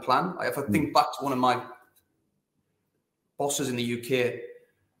and having a plan. Like if I think back to one of my bosses in the UK,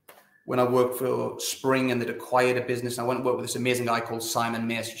 when I worked for Spring and they'd acquired a business, I went and worked with this amazing guy called Simon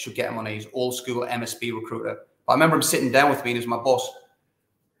Mace. You should get him on. He's old school MSP recruiter. But I remember him sitting down with me and he was my boss.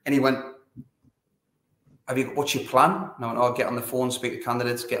 And he went, what's your plan? And I went, I'll get on the phone, speak to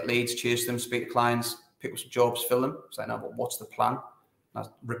candidates, get leads, chase them, speak to clients, pick up some jobs, fill them. I was like, no, but what's the plan? And I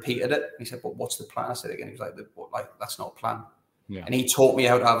repeated it. He said, but what's the plan? I said it again. He was like, that's not a plan. Yeah. And he taught me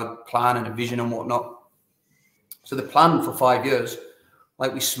how to have a plan and a vision and whatnot. So the plan for 5 years,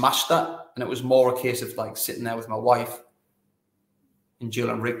 like we smashed that, and it was more a case of like sitting there with my wife and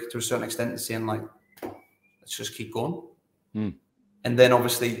Jill and Rick to a certain extent and saying like, let's just keep going. And then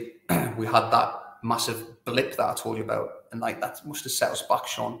obviously we had that massive blip that I told you about, and like that must have set us back,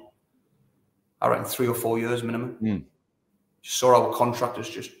 Sean, I reckon 3 or 4 years minimum. Just saw our contractors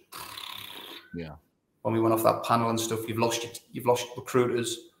just when we went off that panel and stuff, you've lost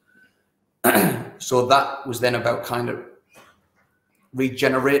recruiters. So that was then about kind of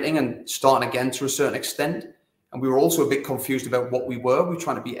regenerating and starting again to a certain extent. And we were also a bit confused about what we were. We were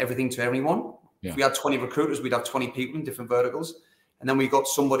trying to be everything to everyone. Yeah. If we had 20 recruiters, we'd have 20 people in different verticals. And then we got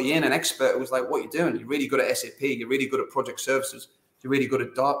somebody in, an expert, who was like, what are you doing? You're really good at SAP. You're really good at project services. You're really good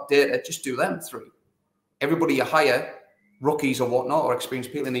at data. Just do them 3. Everybody you hire, rookies or whatnot, or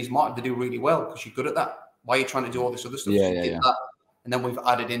experienced people in these markets, they do really well because you're good at that. Why are you trying to do all this other stuff? That. And then we've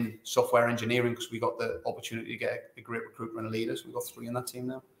added in software engineering because we got the opportunity to get a great recruiter and a leader. So we've got 3 in that team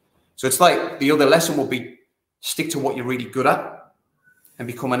now. So it's like the other lesson will be stick to what you're really good at and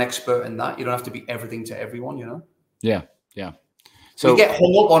become an expert in that. You don't have to be everything to everyone, you know? Yeah, yeah. So we get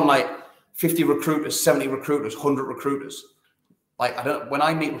hung up on like 50 recruiters, 70 recruiters, 100 recruiters. Like, when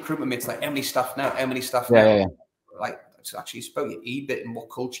I meet recruitment mates, like, how many staff now? Yeah. Like, it's actually about your EBIT and what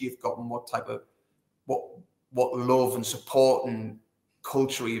culture you've got and what type of, what love and support and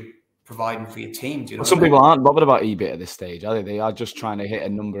culture you're providing for your team. Do you know some people aren't bothered about EBIT at this stage, are they? They are just trying to hit a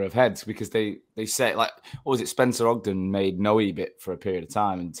number of heads because they say, like, what was it? Spencer Ogden made no EBIT for a period of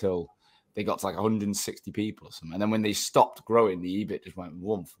time until they got to like 160 people or something. And then when they stopped growing, the EBIT just went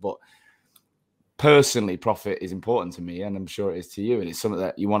woof. But personally, profit is important to me, and I'm sure it is to you. And it's something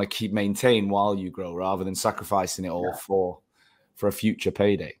that you want to maintain while you grow rather than sacrificing it all for a future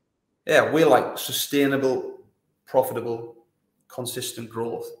payday. Yeah, we're like sustainable, profitable, consistent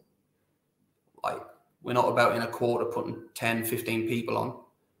growth. Like, we're not about in a quarter putting 10, 15 people on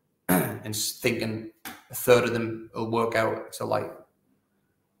and thinking a third of them will work out. So, like,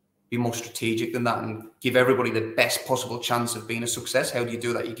 be more strategic than that and give everybody the best possible chance of being a success. How do you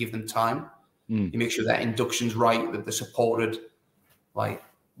do that? You give them time. You make sure that induction's right, that they're supported. Like,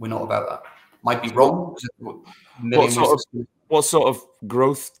 we're not about that. Might be wrong. What sort of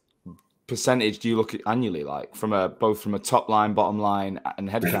growth percentage do you look at annually, like both from a top line, bottom line, and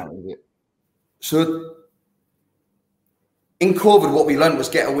headcount? Is it? So in COVID, what we learned was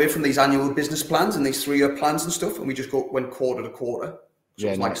get away from these annual business plans and these 3-year plans and stuff, and we just went quarter to quarter. So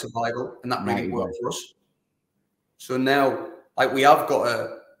it's like survival, and that really worked for us. So now, like, we have got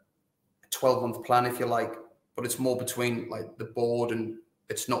a 12-month plan, if you like, but it's more between like the board, and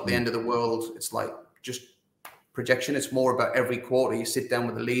it's not the end of the world. It's like just projection. It's more about every quarter you sit down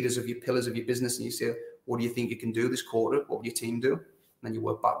with the leaders of your pillars of your business and you say, what do you think you can do this quarter? What will your team do? And then you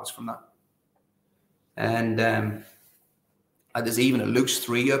work backwards from that. And there's even a loose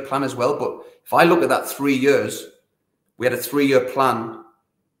 3-year plan as well. But if I look at that 3 years, we had a 3-year plan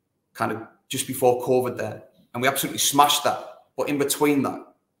kind of just before COVID there, and we absolutely smashed that. But in between that,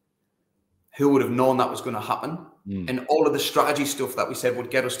 who would have known that was going to happen? And all of the strategy stuff that we said would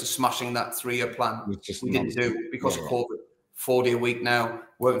get us to smashing that 3-year plan, we didn't do because of COVID. 4-day a week now,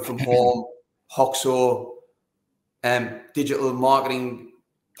 working from home, Hoxo, digital marketing,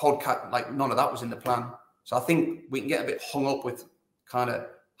 podcast, like none of that was in the plan. So I think we can get a bit hung up with kind of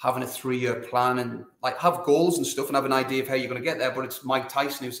having a 3-year plan and like have goals and stuff and have an idea of how you're going to get there. But it's Mike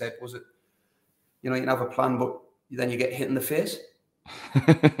Tyson who said, was it, you can have a plan, but then you get hit in the face.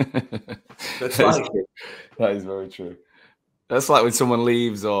 That is very true. That's like when someone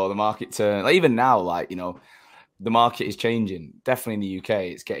leaves or the market turns. Like even now, like, the market is changing. Definitely in the UK,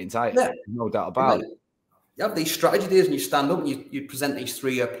 it's getting tighter. Yeah. No doubt about it. You have these strategy days and you stand up and you present these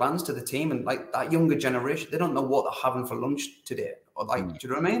 3-year plans to the team, and like that younger generation, they don't know what they're having for lunch today. Or like, do you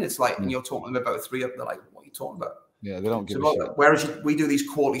know what I mean? It's like, and you're talking about a 3-year, they're like, what are you talking about? Yeah, they don't give a shit. Whereas we do these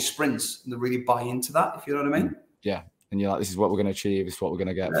quarterly sprints and they really buy into that, if you know what I mean? Yeah. And you're like, this is what we're going to achieve. This is what we're going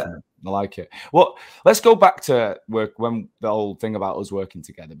to get. From it. I like it. Well, let's go back to work when the whole thing about us working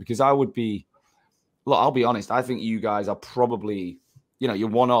together, because I'll be honest. I think you guys are probably, you're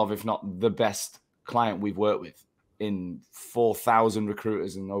one of, if not the best client we've worked with in 4,000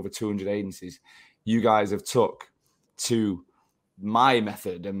 recruiters and over 200 agencies. You guys have took to my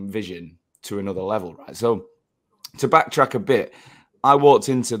method and vision to another level, right? So to backtrack a bit, I walked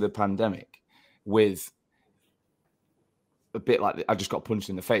into the pandemic with a bit like I just got punched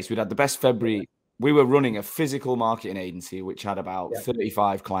in the face. We'd had the best February. We were running a physical marketing agency, which had about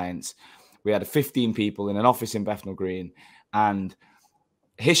 35 clients. We had 15 people in an office in Bethnal Green, and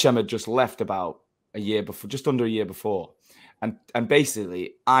Hisham had just left about a year before, just under a year before. And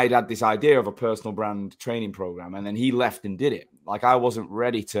basically I'd had this idea of a personal brand training program, and then he left and did it. Like I wasn't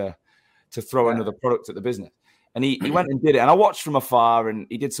ready to throw another product at the business. And he went and did it. And I watched from afar, and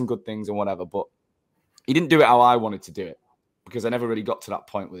he did some good things and whatever, but he didn't do it how I wanted to do it, because I never really got to that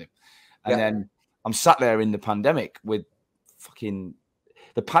point with him. And then I'm sat there in the pandemic with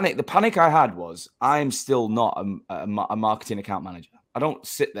the panic I had was I'm still not a marketing account manager. I don't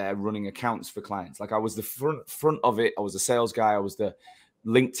sit there running accounts for clients. Like I was the front of it. I was the sales guy. I was the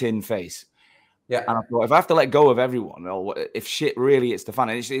LinkedIn face. Yeah. And I thought, if I have to let go of everyone, or if shit really hits the fan,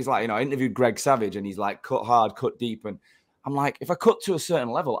 and it's like, I interviewed Greg Savage and he's like, cut hard, cut deep. And I'm like, if I cut to a certain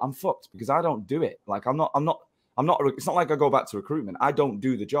level, I'm fucked because I don't do it. Like I'm not, it's not like I go back to recruitment. I don't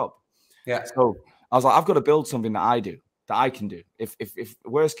do the job. Yeah. So I was like, I've got to build something that I do, that I can do. If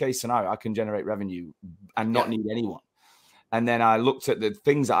worst case scenario, I can generate revenue and not need anyone. And then I looked at the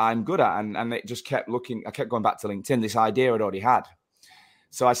things that I'm good at, and it just kept looking. I kept going back to LinkedIn. This idea I'd already had.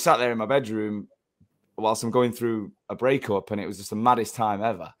 So I sat there in my bedroom whilst I'm going through a breakup, and it was just the maddest time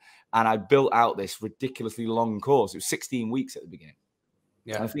ever. And I built out this ridiculously long course. It was 16 weeks at the beginning.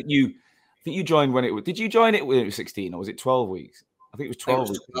 Yeah. And I think you joined when it was. Did you join it when it was 16, or was it 12 weeks? I think it was 12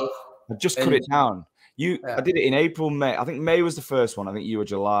 weeks. I just cut it down. I did it in April, May. I think May was the first one. I think you were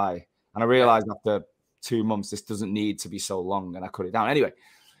July. And I realized after 2 months, this doesn't need to be so long. And I cut it down. Anyway,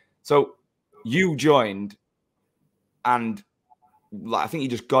 so you joined, and I think you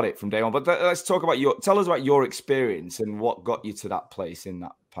just got it from day one. But let's talk about tell us about your experience and what got you to that place in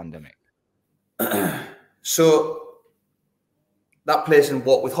that pandemic. So that place in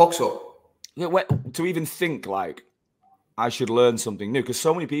what with Hoxo? Yeah, to even think like I should learn something new, because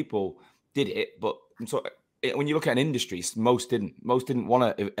so many people did it, but when you look at an industry, most didn't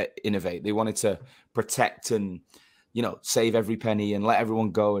want to innovate. They wanted to protect and save every penny and let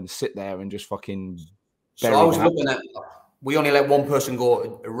everyone go and sit there and just fucking. So I was looking at. We only let one person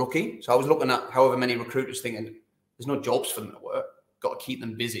go, a rookie. So I was looking at however many recruiters thinking there's no jobs for them to work. Got to keep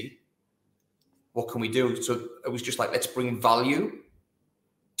them busy. What can we do? So it was just like, let's bring value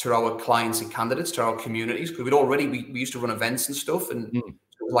to our clients and candidates, to our communities. Because we used to run events and stuff. And it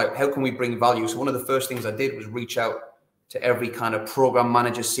was like, how can we bring value? So one of the first things I did was reach out to every kind of program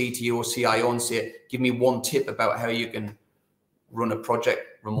manager, CTO, CIO, and say, give me one tip about how you can run a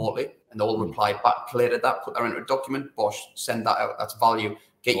project remotely. And they'll reply back, collated that, put that into a document, bosh, send that out. That's value.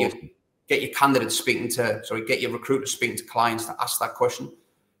 Get your candidates get your recruiters speaking to clients to ask that question.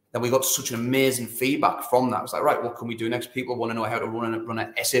 Then we got such an amazing feedback from that. I was like, right, what can we do next? People want to know how to run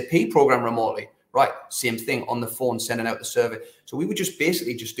an SAP program remotely. Right, same thing on the phone, sending out the survey. So we were just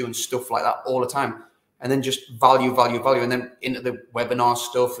basically just doing stuff like that all the time. And then just value. And then into the webinar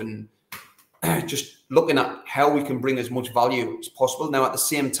stuff and just looking at how we can bring as much value as possible. Now, at the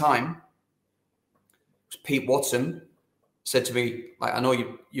same time, Pete Watson said to me, like, I know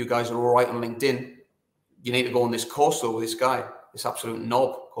you guys are all right on LinkedIn. You need to go on this course though with this guy, this absolute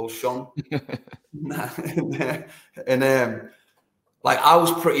knob called Sean. and I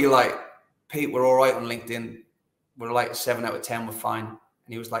was pretty like, Pete, we're all right on LinkedIn. We're like a 7 out of 10. We're fine. And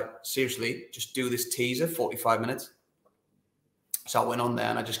he was like, seriously, just do this teaser, 45 minutes. So I went on there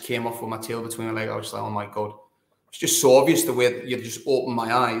and I just came off with my tail between my legs. I was just like, oh my God. It's just so obvious the way that you just opened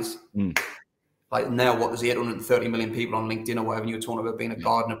my eyes. Like now, there's 830 million people on LinkedIn or whatever, and you were talking about being a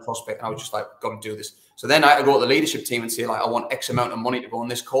gardener prospect. And I was just like, got to do this. So then I had to go to the leadership team and say, like, I want X amount of money to go on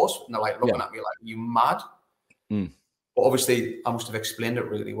this course. And they're like looking at me like, you mad? But obviously I must have explained it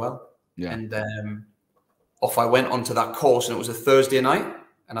really well. Yeah. And off I went onto that course, and it was a Thursday night.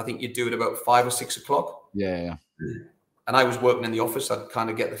 And I think you'd do it about 5 or 6 o'clock. Yeah. And I was working in the office. I'd kind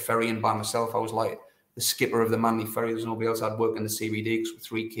of get the ferry in by myself. I was like the skipper of the Manly ferry. There's nobody else. I'd work in the CBD with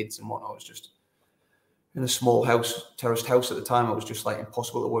 3 kids and whatnot. I was just in a small house, terraced house at the time. It was just like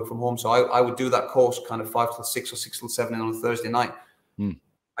impossible to work from home. So I would do that course kind of 5 till 6 or 6 till 7 on a Thursday night.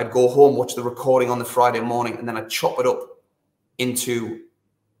 I'd go home, watch the recording on the Friday morning, and then I'd chop it up into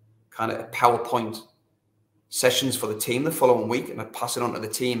kind of PowerPoint sessions for the team the following week. And I'd pass it on to the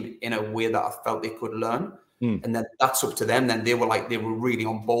team in a way that I felt they could learn. And then that's up to them. Then they were really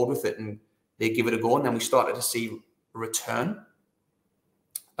on board with it, and they give it a go. And then we started to see a return.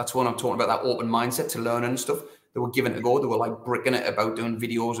 That's when I'm talking about that open mindset to learn and stuff. They were giving it a go. They were like bricking it about doing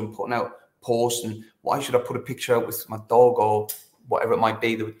videos and putting out posts. And why should I put a picture out with my dog or whatever it might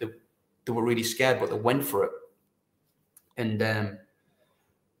be? They were really scared, but they went for it. And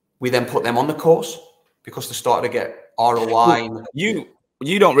we then put them on the course because they started to get ROI.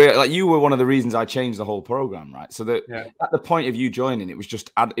 You don't really like. You were one of the reasons I changed the whole program, right? So that at the point of you joining, it was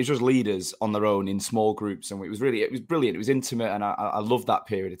just leaders on their own in small groups, and it was brilliant. It was intimate, and I loved that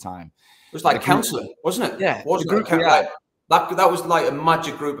period of time. It was like counselling, wasn't it? Yeah, wasn't it? That was like a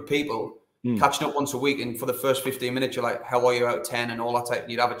magic group of people catching up once a week, and for the first 15 minutes, you're like, "How are you out of 10?" and all that type.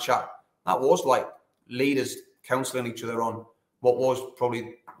 And you'd have a chat. That was like leaders counselling each other on what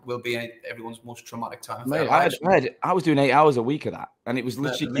will be everyone's most traumatic time. Mate, I was doing 8 hours a week of that, and it was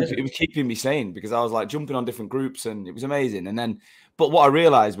literally it was keeping me sane because I was like jumping on different groups, and it was amazing. And then, but what I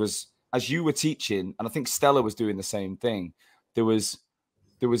realized was, as you were teaching, and I think Stella was doing the same thing, there was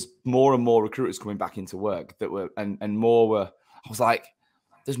more and more recruiters coming back into work that were, and more were, I was like,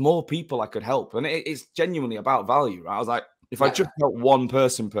 there's more people I could help. And it's genuinely about value, right? I was like, if I just help one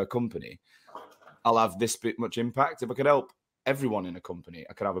person per company, I'll have this bit much impact. If I could help everyone in a company,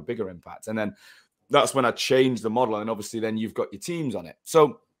 I could have a bigger impact. And then that's when I changed the model. And obviously then you've got your teams on it.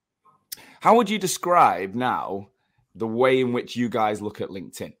 So how would you describe now the way in which you guys look at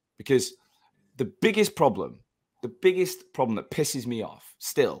LinkedIn? Because the biggest problem that pisses me off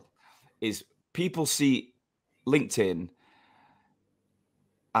still is people see LinkedIn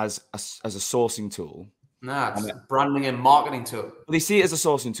as a sourcing tool. Nah, it's a branding and marketing tool. They see it as a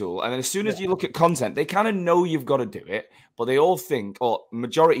sourcing tool. And then as soon as you look at content, they kind of know you've got to do it, but they all think, or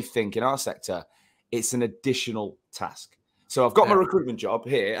majority think in our sector, it's an additional task. So I've got my recruitment job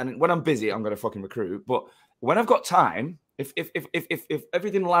here, and when I'm busy, I'm going to fucking recruit. But when I've got time, if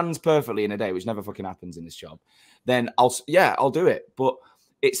everything lands perfectly in a day, which never fucking happens in this job, then I'll do it. But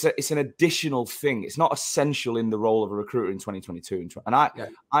it's an additional thing. It's not essential in the role of a recruiter in 2022. And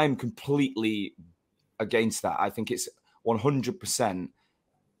I'm completely against that. I think it's 100%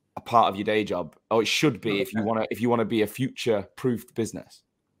 a part of your day job, or it should be if you want to be a future-proofed business.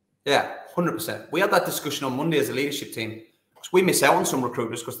 Yeah, 100%. We had that discussion on Monday as a leadership team. We miss out on some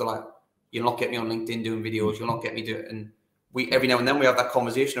recruiters because they're like, "You'll not get me on LinkedIn doing videos. You'll not get me doing." And we every now and then we have that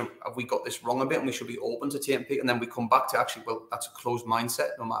conversation of, have we got this wrong a bit, and we should be open to taking people. And then we come back to actually, well, that's a closed mindset.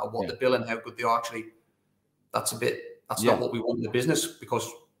 No matter what the bill and how good they are, actually, that's not what we want in the business, because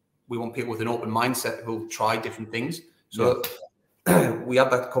we want people with an open mindset who'll try different things. So we had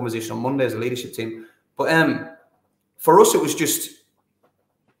that conversation on Monday as a leadership team. But for us, it was just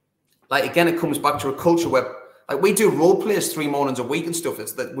like, again, it comes back to a culture where, like, we do role plays 3 mornings a week and stuff.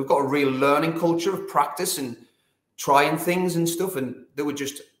 It's that we've got a real learning culture of practice and trying things and stuff. And they were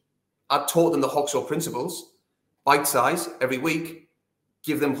just, I taught them the Hoxo principles, bite size every week,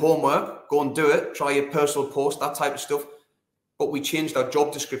 give them homework, go and do it, try your personal post, that type of stuff. But we changed our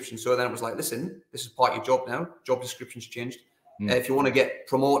job description. So then it was like, listen, this is part of your job now. Job description's changed. If you want to get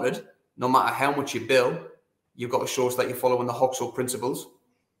promoted, no matter how much you bill, you've got to show us that you're following the Hoxo principles.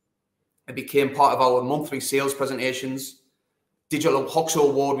 It became part of our monthly sales presentations, digital Hoxo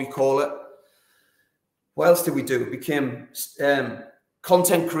award, we call it. What else did we do? It became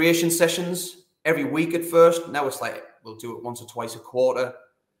content creation sessions every week at first. Now it's like, we'll do it once or twice a quarter.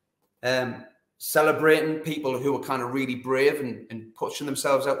 Celebrating people who are kind of really brave and pushing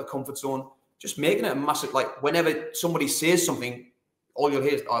themselves out the comfort zone. Just making it a massive, like, whenever somebody says something, all you'll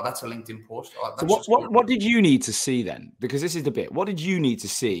hear is, "Oh, that's a LinkedIn post." Oh, so what did you need to see then? Because this is the bit. What did you need to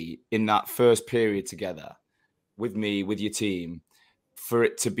see in that first period together with me, with your team, for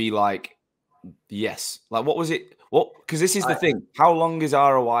it to be like, yes? Like, what was it? Because this is the thing. How long is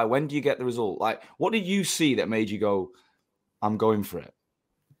ROI? When do you get the result? Like, what did you see that made you go, "I'm going for it"?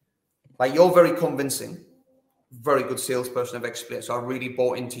 Like, you're very convincing, very good salesperson, I've explained. So I really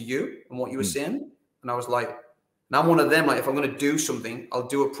bought into you and what you were saying. And I was like, and I'm one of them, like, if I'm going to do something, I'll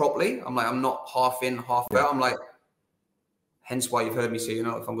do it properly. I'm like, I'm not half in, half out. I'm like, hence why you've heard me say, if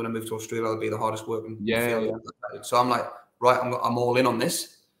I'm going to move to Australia, I'll be the hardest working. So I'm like, right, I'm all in on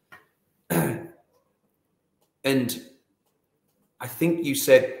this. And I think you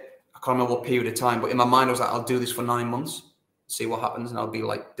said, I can't remember what period of time, but in my mind, I was like, I'll do this for 9 months, see what happens, and I'll be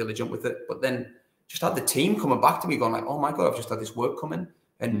like diligent with it. But then just had the team coming back to me going like, "Oh my God, I've just had this work come in."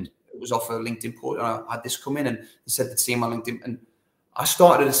 And it was off a LinkedIn post, and I had this come in, and they said they'd see my LinkedIn. And I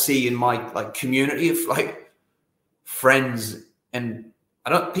started to see in my like community of like friends, and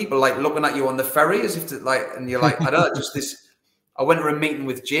people like looking at you on the ferry as if to like, and you're like, just this. I went to a meeting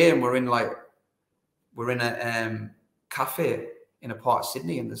with Jay, and we're in a cafe in a part of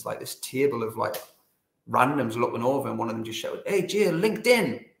Sydney, and there's like this table of like randoms looking over, and one of them just shouted, "Hey Jay,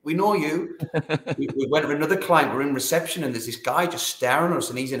 LinkedIn, we know you." we went to another client, we're in reception, and there's this guy just staring at us,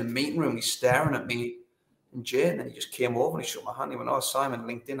 and he's in a meeting room, he's staring at me and Jay, and then he just came over and he shook my hand. He went, "Oh, Simon,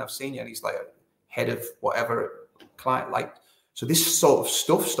 LinkedIn, I've seen you." And he's like head of whatever client, like, so this sort of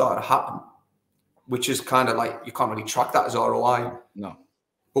stuff started to happen, which is kind of like, you can't really track that as ROI. No.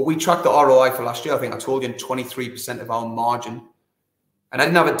 But we tracked the ROI for last year. I think I told you, in 23% of our margin. And I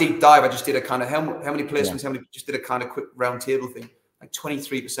didn't have a deep dive. I just did a kind of how many placements, just did a kind of quick round table thing. Like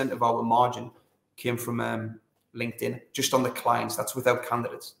 23% of our margin came from LinkedIn, just on the clients. That's without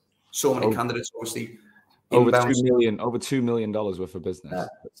candidates. So many candidates, obviously. Over $2 million worth of business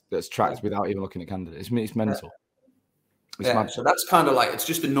that's tracked without even looking at candidates. It's mental. It's so that's kind of like, it's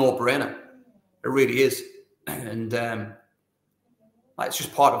just a no-brainer. It really is. And it's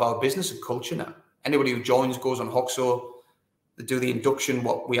just part of our business and culture now. Anybody who joins goes on Hoxo. they do the induction.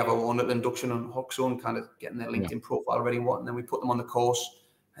 What we have our own little induction on Hoxo and kind of getting their LinkedIn profile ready. And then we put them on the course,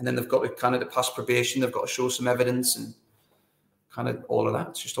 and then they've got to kind of to pass probation. They've got to show some evidence and kind of all of that.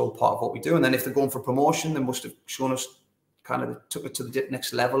 It's just all part of what we do. And then if they're going for promotion, they must have shown us kind of took it to the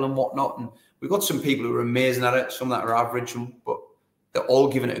next level and whatnot. And we've got some people who are amazing at it, some that are average, but they're all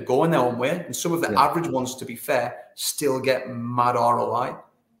giving it a go in their own way. And some of the average ones, to be fair, still get mad ROI.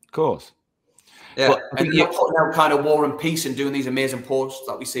 Of course. Yeah. But and they're not putting out kind of War and Peace and doing these amazing posts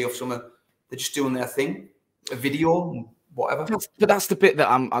that we see of some of, they're just doing their thing, a video and whatever. But that's the bit that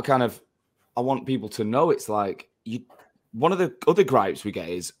I want people to know. It's like, one of the other gripes we get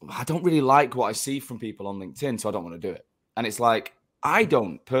is, I don't really like what I see from people on LinkedIn, so I don't want to do it. And it's like, I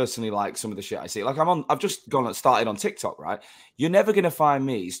don't personally like some of the shit I see. Like I've just started on TikTok, right? You're never going to find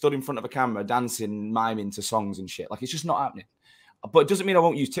me stood in front of a camera, dancing, miming to songs and shit. Like, it's just not happening. But it doesn't mean I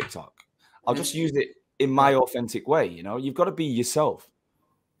won't use TikTok. I'll just use it in my authentic way. You know, you've got to be yourself.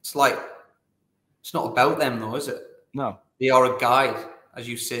 It's like, it's not about them though, is it? No. They are a guide, as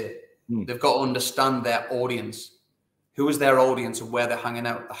you say. They've got to understand their audience. Who is their audience and where they're hanging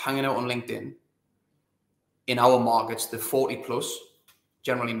out? They're hanging out on LinkedIn. In our markets, they're 40 plus,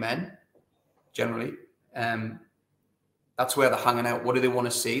 generally men, generally. That's where they're hanging out. What do they want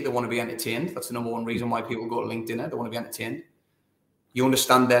to see? They want to be entertained. That's the number one reason why people go to LinkedIn. They want to be entertained. You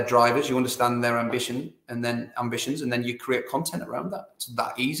understand their drivers, you understand their ambitions, and then you create content around that. It's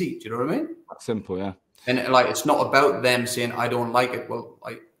that easy. Do you know what I mean? That's simple, yeah. And like, it's not about them saying, I don't like it. Well,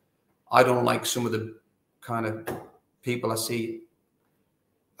 I don't like some of the kind of people I see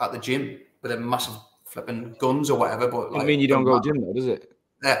at the gym with their massive flipping guns or whatever. But like, I mean, you don't go to gym though, does it?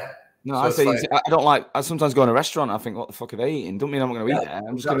 Yeah. No, so I say like, I don't like. I sometimes go in a restaurant. I think, what the fuck are they eating? Don't mean I'm not going to eat there.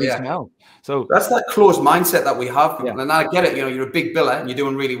 I'm just going to eat something else. So that's that closed mindset that we have. And I get it. You know, you're a big biller and you're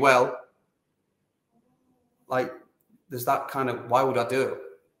doing really well. Like, there's that kind of, why would I do it?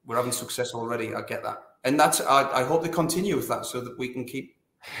 We're having success already. I get that, and that's. I hope they continue with that so that we can keep.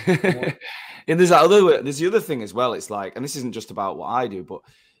 And there's the other thing as well. It's like, and this isn't just about what I do, but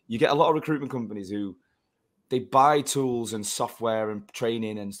you get a lot of recruitment companies who they buy tools and software and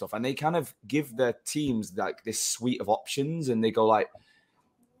training and stuff, and they kind of give their teams like this suite of options, and they go like,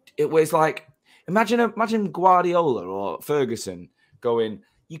 it was like, imagine Guardiola or Ferguson going,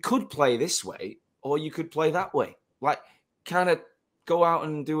 you could play this way or you could play that way, like kind of go out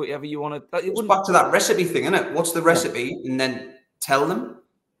and do whatever you want to. It's back to that recipe thing, isn't it? What's the recipe, and then tell them,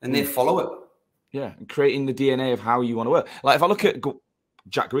 and they follow it. Yeah, and creating the DNA of how you want to work. Like if I look at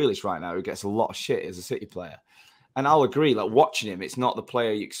Jack Grealish right now, who gets a lot of shit as a City player. And I'll agree, like watching him, it's not the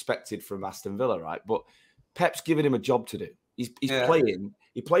player you expected from Aston Villa, right? But Pep's giving him a job to do. He's playing.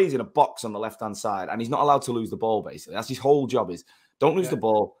 He plays in a box on the left-hand side, and he's not allowed to lose the ball, basically. That's his whole job is don't lose the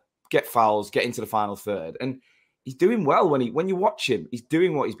ball, get fouls, get into the final third. And he's doing well when you watch him, he's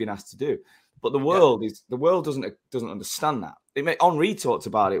doing what he's been asked to do. But the world doesn't understand that. Henri talked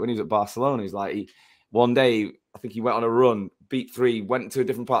about it when he was at Barcelona. He's like, one day, I think he went on a run, beat 3, went to a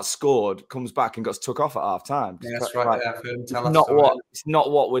different part, scored, comes back and got took off at half time. Yeah, that's right. Like, it's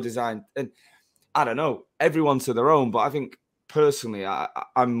not what we're designed. And I don't know, everyone to their own, but I think personally,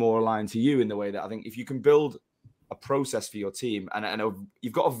 I'm more aligned to you in the way that I think if you can build a process for your team and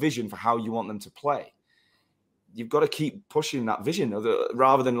you've got a vision for how you want them to play, you've got to keep pushing that vision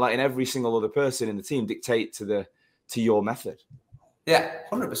rather than letting every single other person in the team dictate to your method. Yeah,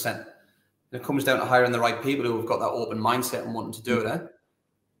 100%. It comes down to hiring the right people who have got that open mindset and wanting to do it.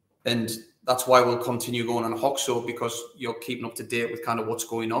 And that's why we'll continue going on Hoxo, because you're keeping up to date with kind of what's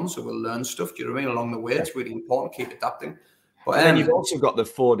going on. So we'll learn stuff, do you know what I mean, along the way. It's really important, keep adapting. But and then you've also got the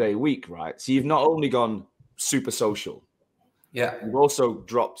 4-day week, right? So you've not only gone super social. Yeah. You've also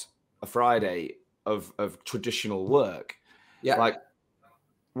dropped a Friday of traditional work. Yeah. Like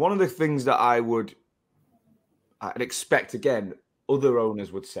one of the things that I'd expect, again, other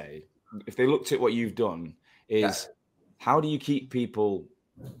owners would say, if they looked at what you've done, is how do you keep people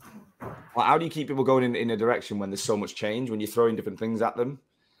going in a direction when there's so much change, when you're throwing different things at them?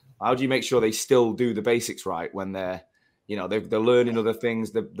 How do you make sure they still do the basics right when they're learning other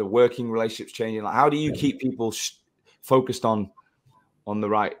things, the working relationships changing? Like, how do you keep people focused on the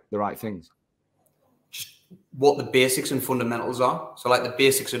right things? Just what the basics and fundamentals are. So like the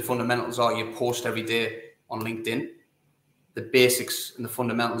basics and fundamentals are you post every day on LinkedIn. The basics and the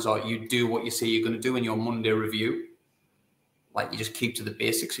fundamentals are you do what you say you're going to do in your Monday review. Like you just keep to the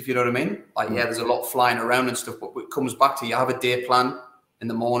basics, if you know what I mean. Like, there's a lot flying around and stuff, but it comes back to you have a day plan in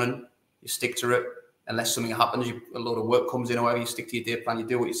the morning, you stick to it. Unless something happens, a load of work comes in or whatever, you stick to your day plan, you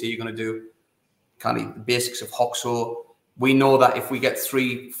do what you say you're going to do. Kind of the basics of Hoxo. We know that if we get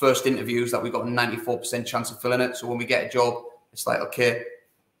 3 first interviews that we've got a 94% chance of filling it. So when we get a job, It's like, okay,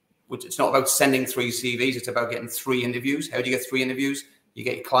 it's not about sending 3 CVs. It's about getting 3 interviews. How do you get 3 interviews? You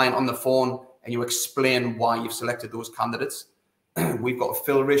get your client on the phone and you explain why you've selected those candidates. We've got a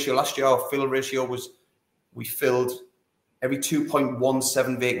fill ratio. Last year, our fill ratio was, we filled every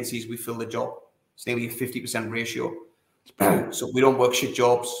 2.17 vacancies, we filled a job. It's nearly a 50% ratio. So we don't work shit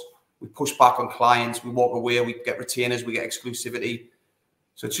jobs. We push back on clients. We walk away. We get retainers. We get exclusivity.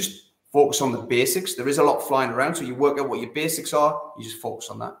 So it's just focus on the basics. There is a lot flying around. So you work out what your basics are. You just focus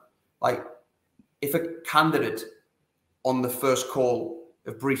on that. Like if a candidate on the first call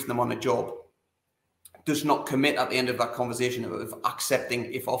of briefing them on a job does not commit at the end of that conversation of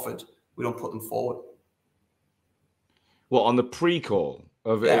accepting if offered, we don't put them forward. What, on the pre-call?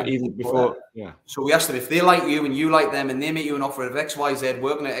 Even before? Yeah. So we asked them if they like you and you like them and they make you an offer of XYZ,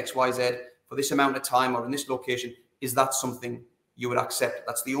 working at XYZ for this amount of time or in this location, is that something you would accept?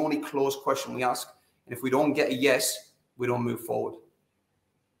 That's the only closed question we ask. And if we don't get a yes, we don't move forward.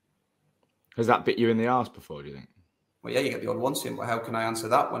 Has that bit you in the arse before, do you think? Well, yeah, you get the odd one saying, well, how can I answer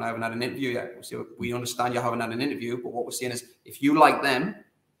that when I haven't had an interview yet? So we understand you haven't had an interview, but what we're saying is if you like them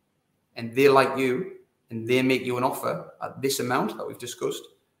and they like you and they make you an offer at this amount that we've discussed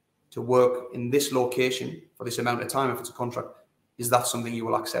to work in this location for this amount of time, if it's a contract, is that something you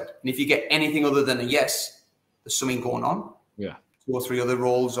will accept? And if you get anything other than a yes, there's something going on. Yeah. 2 or 3 other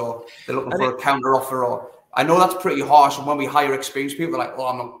roles, or they're looking for a counter offer, or I know that's pretty harsh. And when we hire experienced people, they're like,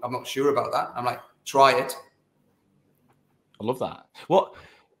 oh, I'm not sure about that. I'm like, try it. I love that. What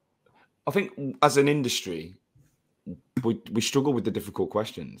I think as an industry, we struggle with the difficult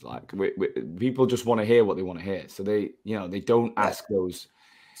questions. Like people just want to hear what they want to hear, so they don't ask those.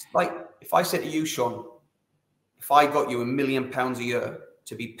 It's like if I said to you, Sean, if I got you £1 million a year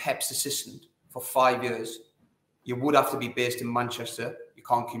to be Pep's assistant for 5 years, you would have to be based in Manchester. You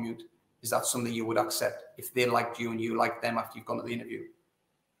can't commute. Is that something you would accept if they liked you and you liked them after you've gone to the interview?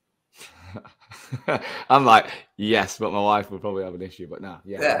 I'm like, yes, but my wife would probably have an issue. But no,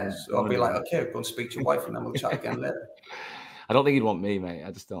 yeah. So I'll be like, okay, go and speak to your wife, and then we'll chat again later. I don't think he'd want me, mate.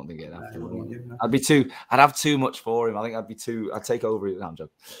 I just don't think it'd have to. I'd have too much for him. I think I'd take over. No,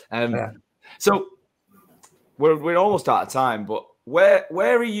 I'm joking. So we're almost out of time, but where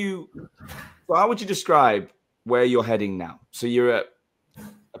are you? So how would you describe where you're heading now? So you're at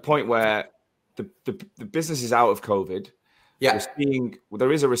a point where the business is out of COVID. Yeah,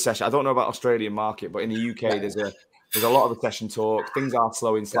 there is a recession. I don't know about Australian market, but in the UK, there's a lot of recession talk. Things are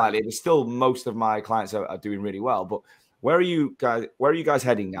slowing slightly. There's still most of my clients are doing really well. But where are you guys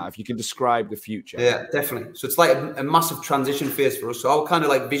heading now? If you can describe the future. Yeah, definitely. So it's like a massive transition phase for us. So our kind of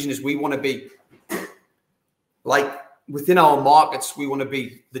like vision is we want to be like within our markets, we want to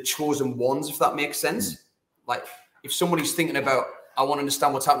be the chosen ones, if that makes sense. Like if somebody's thinking about, I want to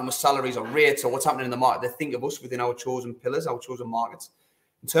understand what's happening with salaries or rates or what's happening in the market, they think of us within our chosen pillars, our chosen markets.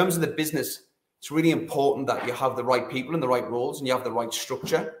 In terms of the business, it's really important that you have the right people in the right roles and you have the right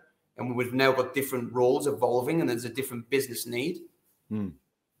structure. And we've now got different roles evolving and there's a different business need.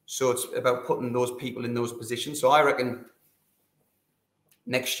 So it's about putting those people in those positions. So I reckon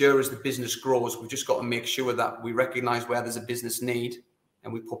next year as the business grows, we've just got to make sure that we recognize where there's a business need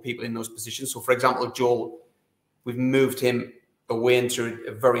and we put people in those positions. So for example, Joel, we've moved him away into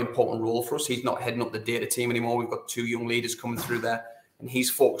a very important role for us. He's not heading up the data team anymore. We've got 2 young leaders coming through there and he's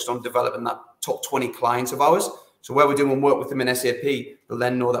focused on developing that top 20 clients of ours. So where we're doing work with them in SAP, they'll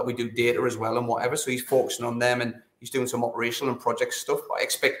then know that we do data as well and whatever. So he's focusing on them and he's doing some operational and project stuff. But I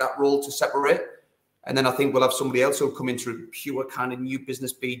expect that role to separate. And then I think we'll have somebody else who'll come into a pure kind of new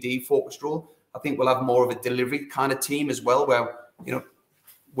business BD focused role. I think we'll have more of a delivery kind of team as well, where,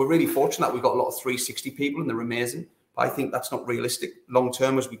 we're really fortunate that we've got a lot of 360 people and they're amazing. But I think that's not realistic. Long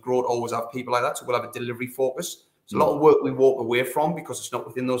term, as we grow, to always have people like that. So we'll have a delivery focus. It's a lot of work we walk away from because it's not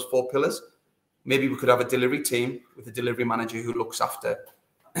within those 4 pillars. Maybe we could have a delivery team with a delivery manager who looks after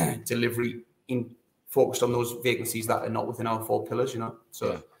delivery focused on those vacancies that are not within our 4 pillars,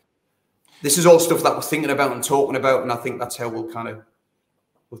 So this is all stuff that we're thinking about and talking about. And I think that's how we'll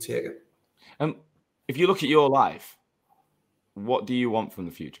take it. If you look at your life, what do you want from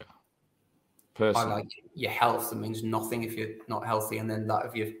the future? Personally? I like your health. That means nothing if you're not healthy. And then that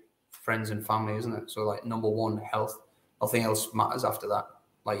of your friends and family, isn't it? So like number 1, health. Nothing else matters after that.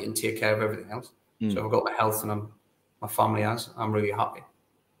 Like you can take care of everything else. So if I've got my health and my family has, I'm really happy.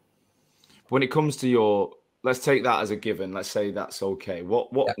 When it comes to let's take that as a given. Let's say that's okay.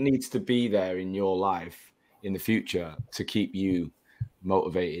 What needs to be there in your life in the future to keep you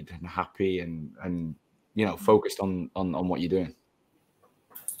motivated and happy and focused on what you're doing?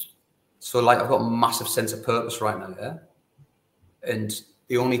 So like I've got a massive sense of purpose right now, and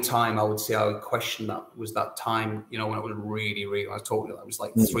the only time I would say I would question that was that time, you know, when it was really, really, I was talking, it was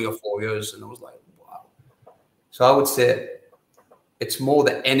like 3 or 4 years, and I was like, wow. So I would say it's more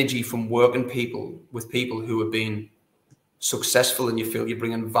the energy from working with people who have been successful, and you feel you're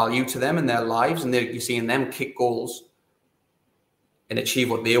bringing value to them in their lives, and you're seeing them kick goals and achieve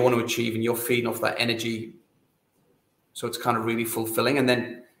what they want to achieve, and you're feeding off that energy. So it's kind of really fulfilling. And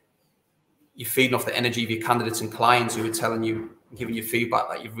then you're feeding off the energy of your candidates and clients who are telling you, giving you feedback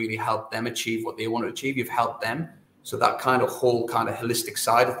that you've really helped them achieve what they want to achieve. You've helped them. So that kind of whole kind of holistic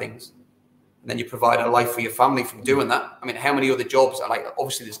side of things. And then you provide a life for your family from doing that. I mean, how many other jobs are like,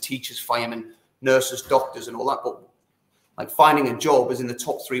 obviously there's teachers, firemen, nurses, doctors, and all that, but like finding a job is in the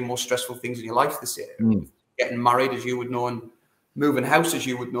top 3 most stressful things in your life this year. Getting married, as you would know, and moving house, as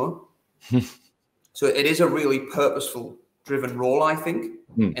you would know. So it is a really purposeful driven role, I think.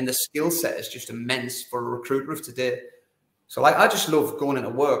 And the skill set is just immense for a recruiter of today. So like, I just love going into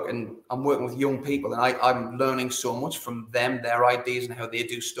work, and I'm working with young people, and I'm learning so much from them, their ideas and how they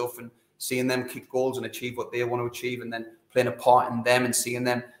do stuff, and seeing them kick goals and achieve what they want to achieve, and then playing a part in them and seeing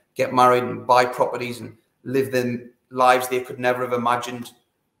them get married and buy properties and live their lives they could never have imagined,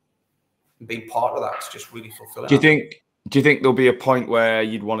 and being part of that. It's just really fulfilling. Do you think there'll be a point where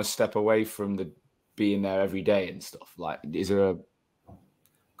you'd want to step away from the being there every day and stuff? Like, is there a...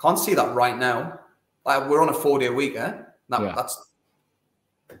 Can't see that right now. Like, we're on a 4-day week, That's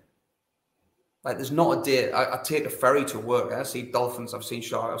like, there's not a day. I take a ferry to work. I see dolphins. I've seen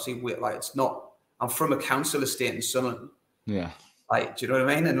sharks. I've seen like, it's not. I'm from a council estate in Sunderland. Yeah. Like, do you know what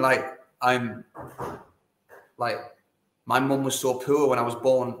I mean? And like, I'm like, my mum was so poor when I was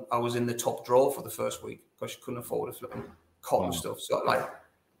born. I was in the top drawer for the first week because she couldn't afford a flipping cot and stuff. So like,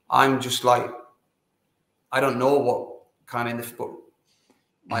 I'm just like, I don't know what kind of, but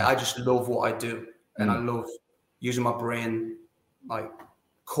like, I just love what I do, and I love using my brain, like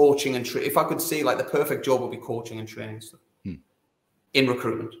coaching and if I could see, like, the perfect job would be coaching and training stuff in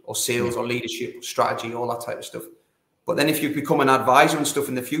recruitment or sales or leadership or strategy, all that type of stuff. But then if you become an advisor and stuff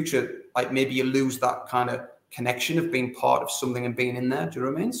in the future, like, maybe you lose that kind of connection of being part of something and being in there. Do you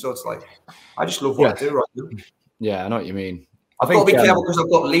know what I mean? So it's like, I just love what I do right now. Yeah, I know what you mean. I've got to be careful because I've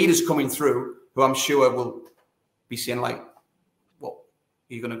got leaders coming through who I'm sure will be saying, like, what,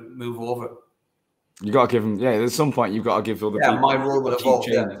 are you going to move over? You got to give them, there's some point you've got to give other people. My role will evolve.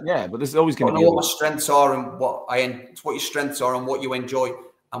 Yeah, but there's always going to be. Know what my strengths are and what your strengths are and what you enjoy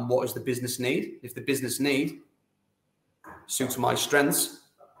and what is the business need. If the business need suits my strengths,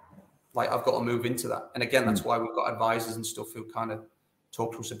 like, I've got to move into that. And again, that's why we've got advisors and stuff who kind of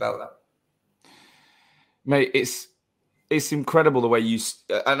talk to us about that. Mate, it's incredible the way you,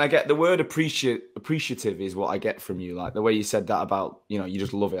 and I get the word appreciative is what I get from you. Like, the way you said that about, you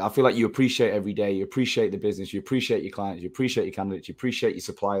just love it. I feel like you appreciate every day. You appreciate the business. You appreciate your clients. You appreciate your candidates. You appreciate your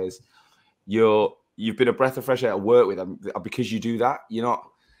suppliers. You've been a breath of fresh air to work with them because you do that.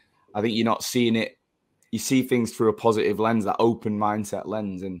 I think you're not seeing it. You see things through a positive lens, that open mindset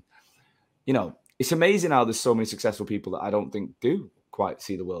lens. And, it's amazing how there's so many successful people that I don't think do quite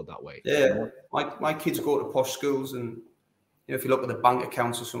see the world that way. Yeah. My kids go to posh schools, and if you look at the bank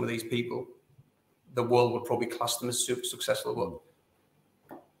accounts of some of these people, the world would probably class them as super successful,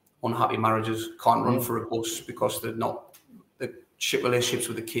 but unhappy marriages, can't run for a bus because they're not, the shit relationships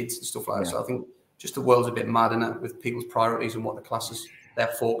with the kids and stuff like that. So I think just the world's a bit mad in it with people's priorities and what the classes, their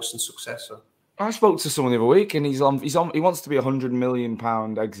focus and success. So I spoke to someone the other week, and he wants to be £100 million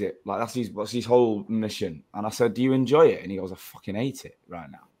exit. Like, that's his whole mission. And I said, do you enjoy it? And he goes, I fucking hate it right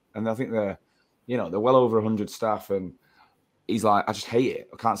now. And I think they're well over 100 staff, and he's like, I just hate it.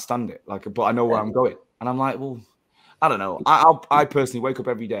 I can't stand it. Like, but I know where I'm going. And I'm like, well, I don't know. I personally wake up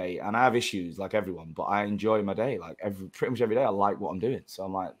every day, and I have issues like everyone, but I enjoy my day. Like, pretty much every day, I like what I'm doing. So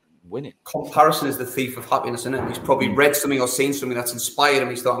I'm like, winning. Comparison is the thief of happiness, isn't it? He's probably read something or seen something that's inspired him.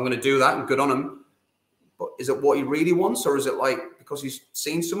 He's thought, I'm going to do that, and good on him. But is it what he really wants, or is it like because he's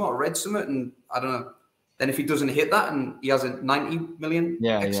seen something or read something, and I don't know. Then if he doesn't hit that and he has a 90 million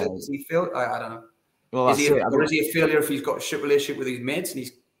exit, does he feel? I don't know. Well, is he a failure if he's got a shit relationship with his mates and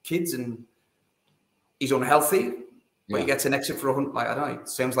his kids and he's unhealthy, but he gets an exit for 100? Like, I don't know. It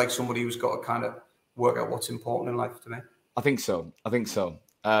sounds like somebody who's got to kind of work out what's important in life to me. I think so.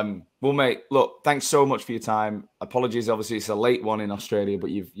 Well, mate, look, thanks so much for your time. Apologies, obviously it's a late one in Australia,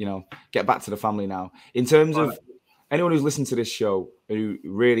 but you've, get back to the family now. In terms of anyone who's listened to this show who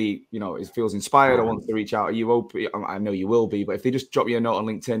really, feels inspired or wants to reach out, are you open? I know you will be, but if they just drop you a note on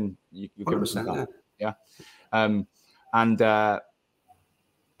LinkedIn, you give them some time. Yeah.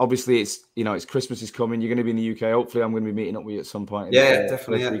 Obviously it's Christmas is coming. You're going to be in the UK. Hopefully I'm going to be meeting up with you at some point. Yeah,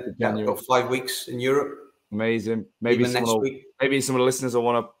 definitely. Yeah. I've got 5 weeks in Europe. Amazing. Maybe some of the listeners will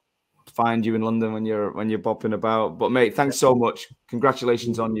want to find you in London when you're bopping about. But mate, thanks so much.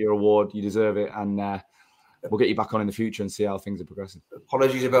 Congratulations on your award. You deserve it, and we'll get you back on in the future and see how things are progressing.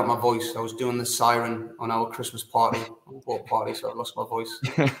 Apologies about my voice. I was doing the siren on our Christmas party, so I lost my voice.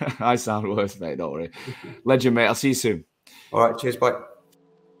 I sound worse, mate. Don't worry. Legend, mate. I'll see you soon. All right. Cheers. Bye.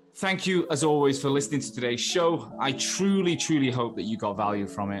 Thank you, as always, for listening to today's show. I truly, truly hope that you got value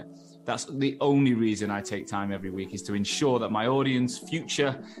from it. That's the only reason I take time every week, is to ensure that my audience,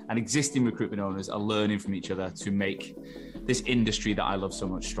 future and existing recruitment owners, are learning from each other to make this industry that I love so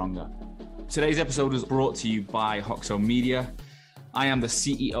much stronger. Today's episode was brought to you by Hoxo Media. I am the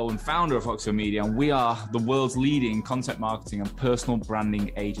CEO and founder of Hoxo Media, and we are the world's leading content marketing and personal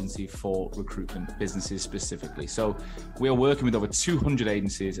branding agency for recruitment businesses specifically. So we are working with over 200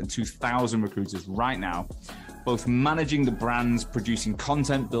 agencies and 2,000 recruiters right now, both managing the brands, producing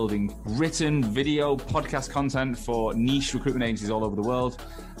content, building written, video, podcast content for niche recruitment agencies all over the world,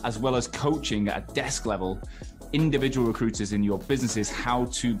 as well as coaching at a desk level individual recruiters in your businesses how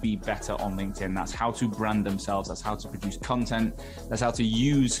to be better on LinkedIn. That's how to brand themselves. That's how to produce content. That's how to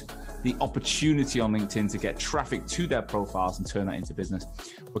use the opportunity on LinkedIn to get traffic to their profiles and turn that into business.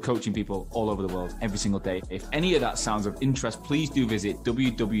 We're coaching people all over the world every single day. If any of that sounds of interest, please do visit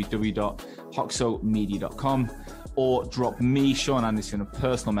www.hoxomedia.com or drop me, Sean Anderson, a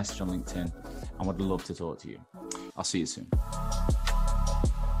personal message on LinkedIn. I would love to talk to you. I'll see you soon.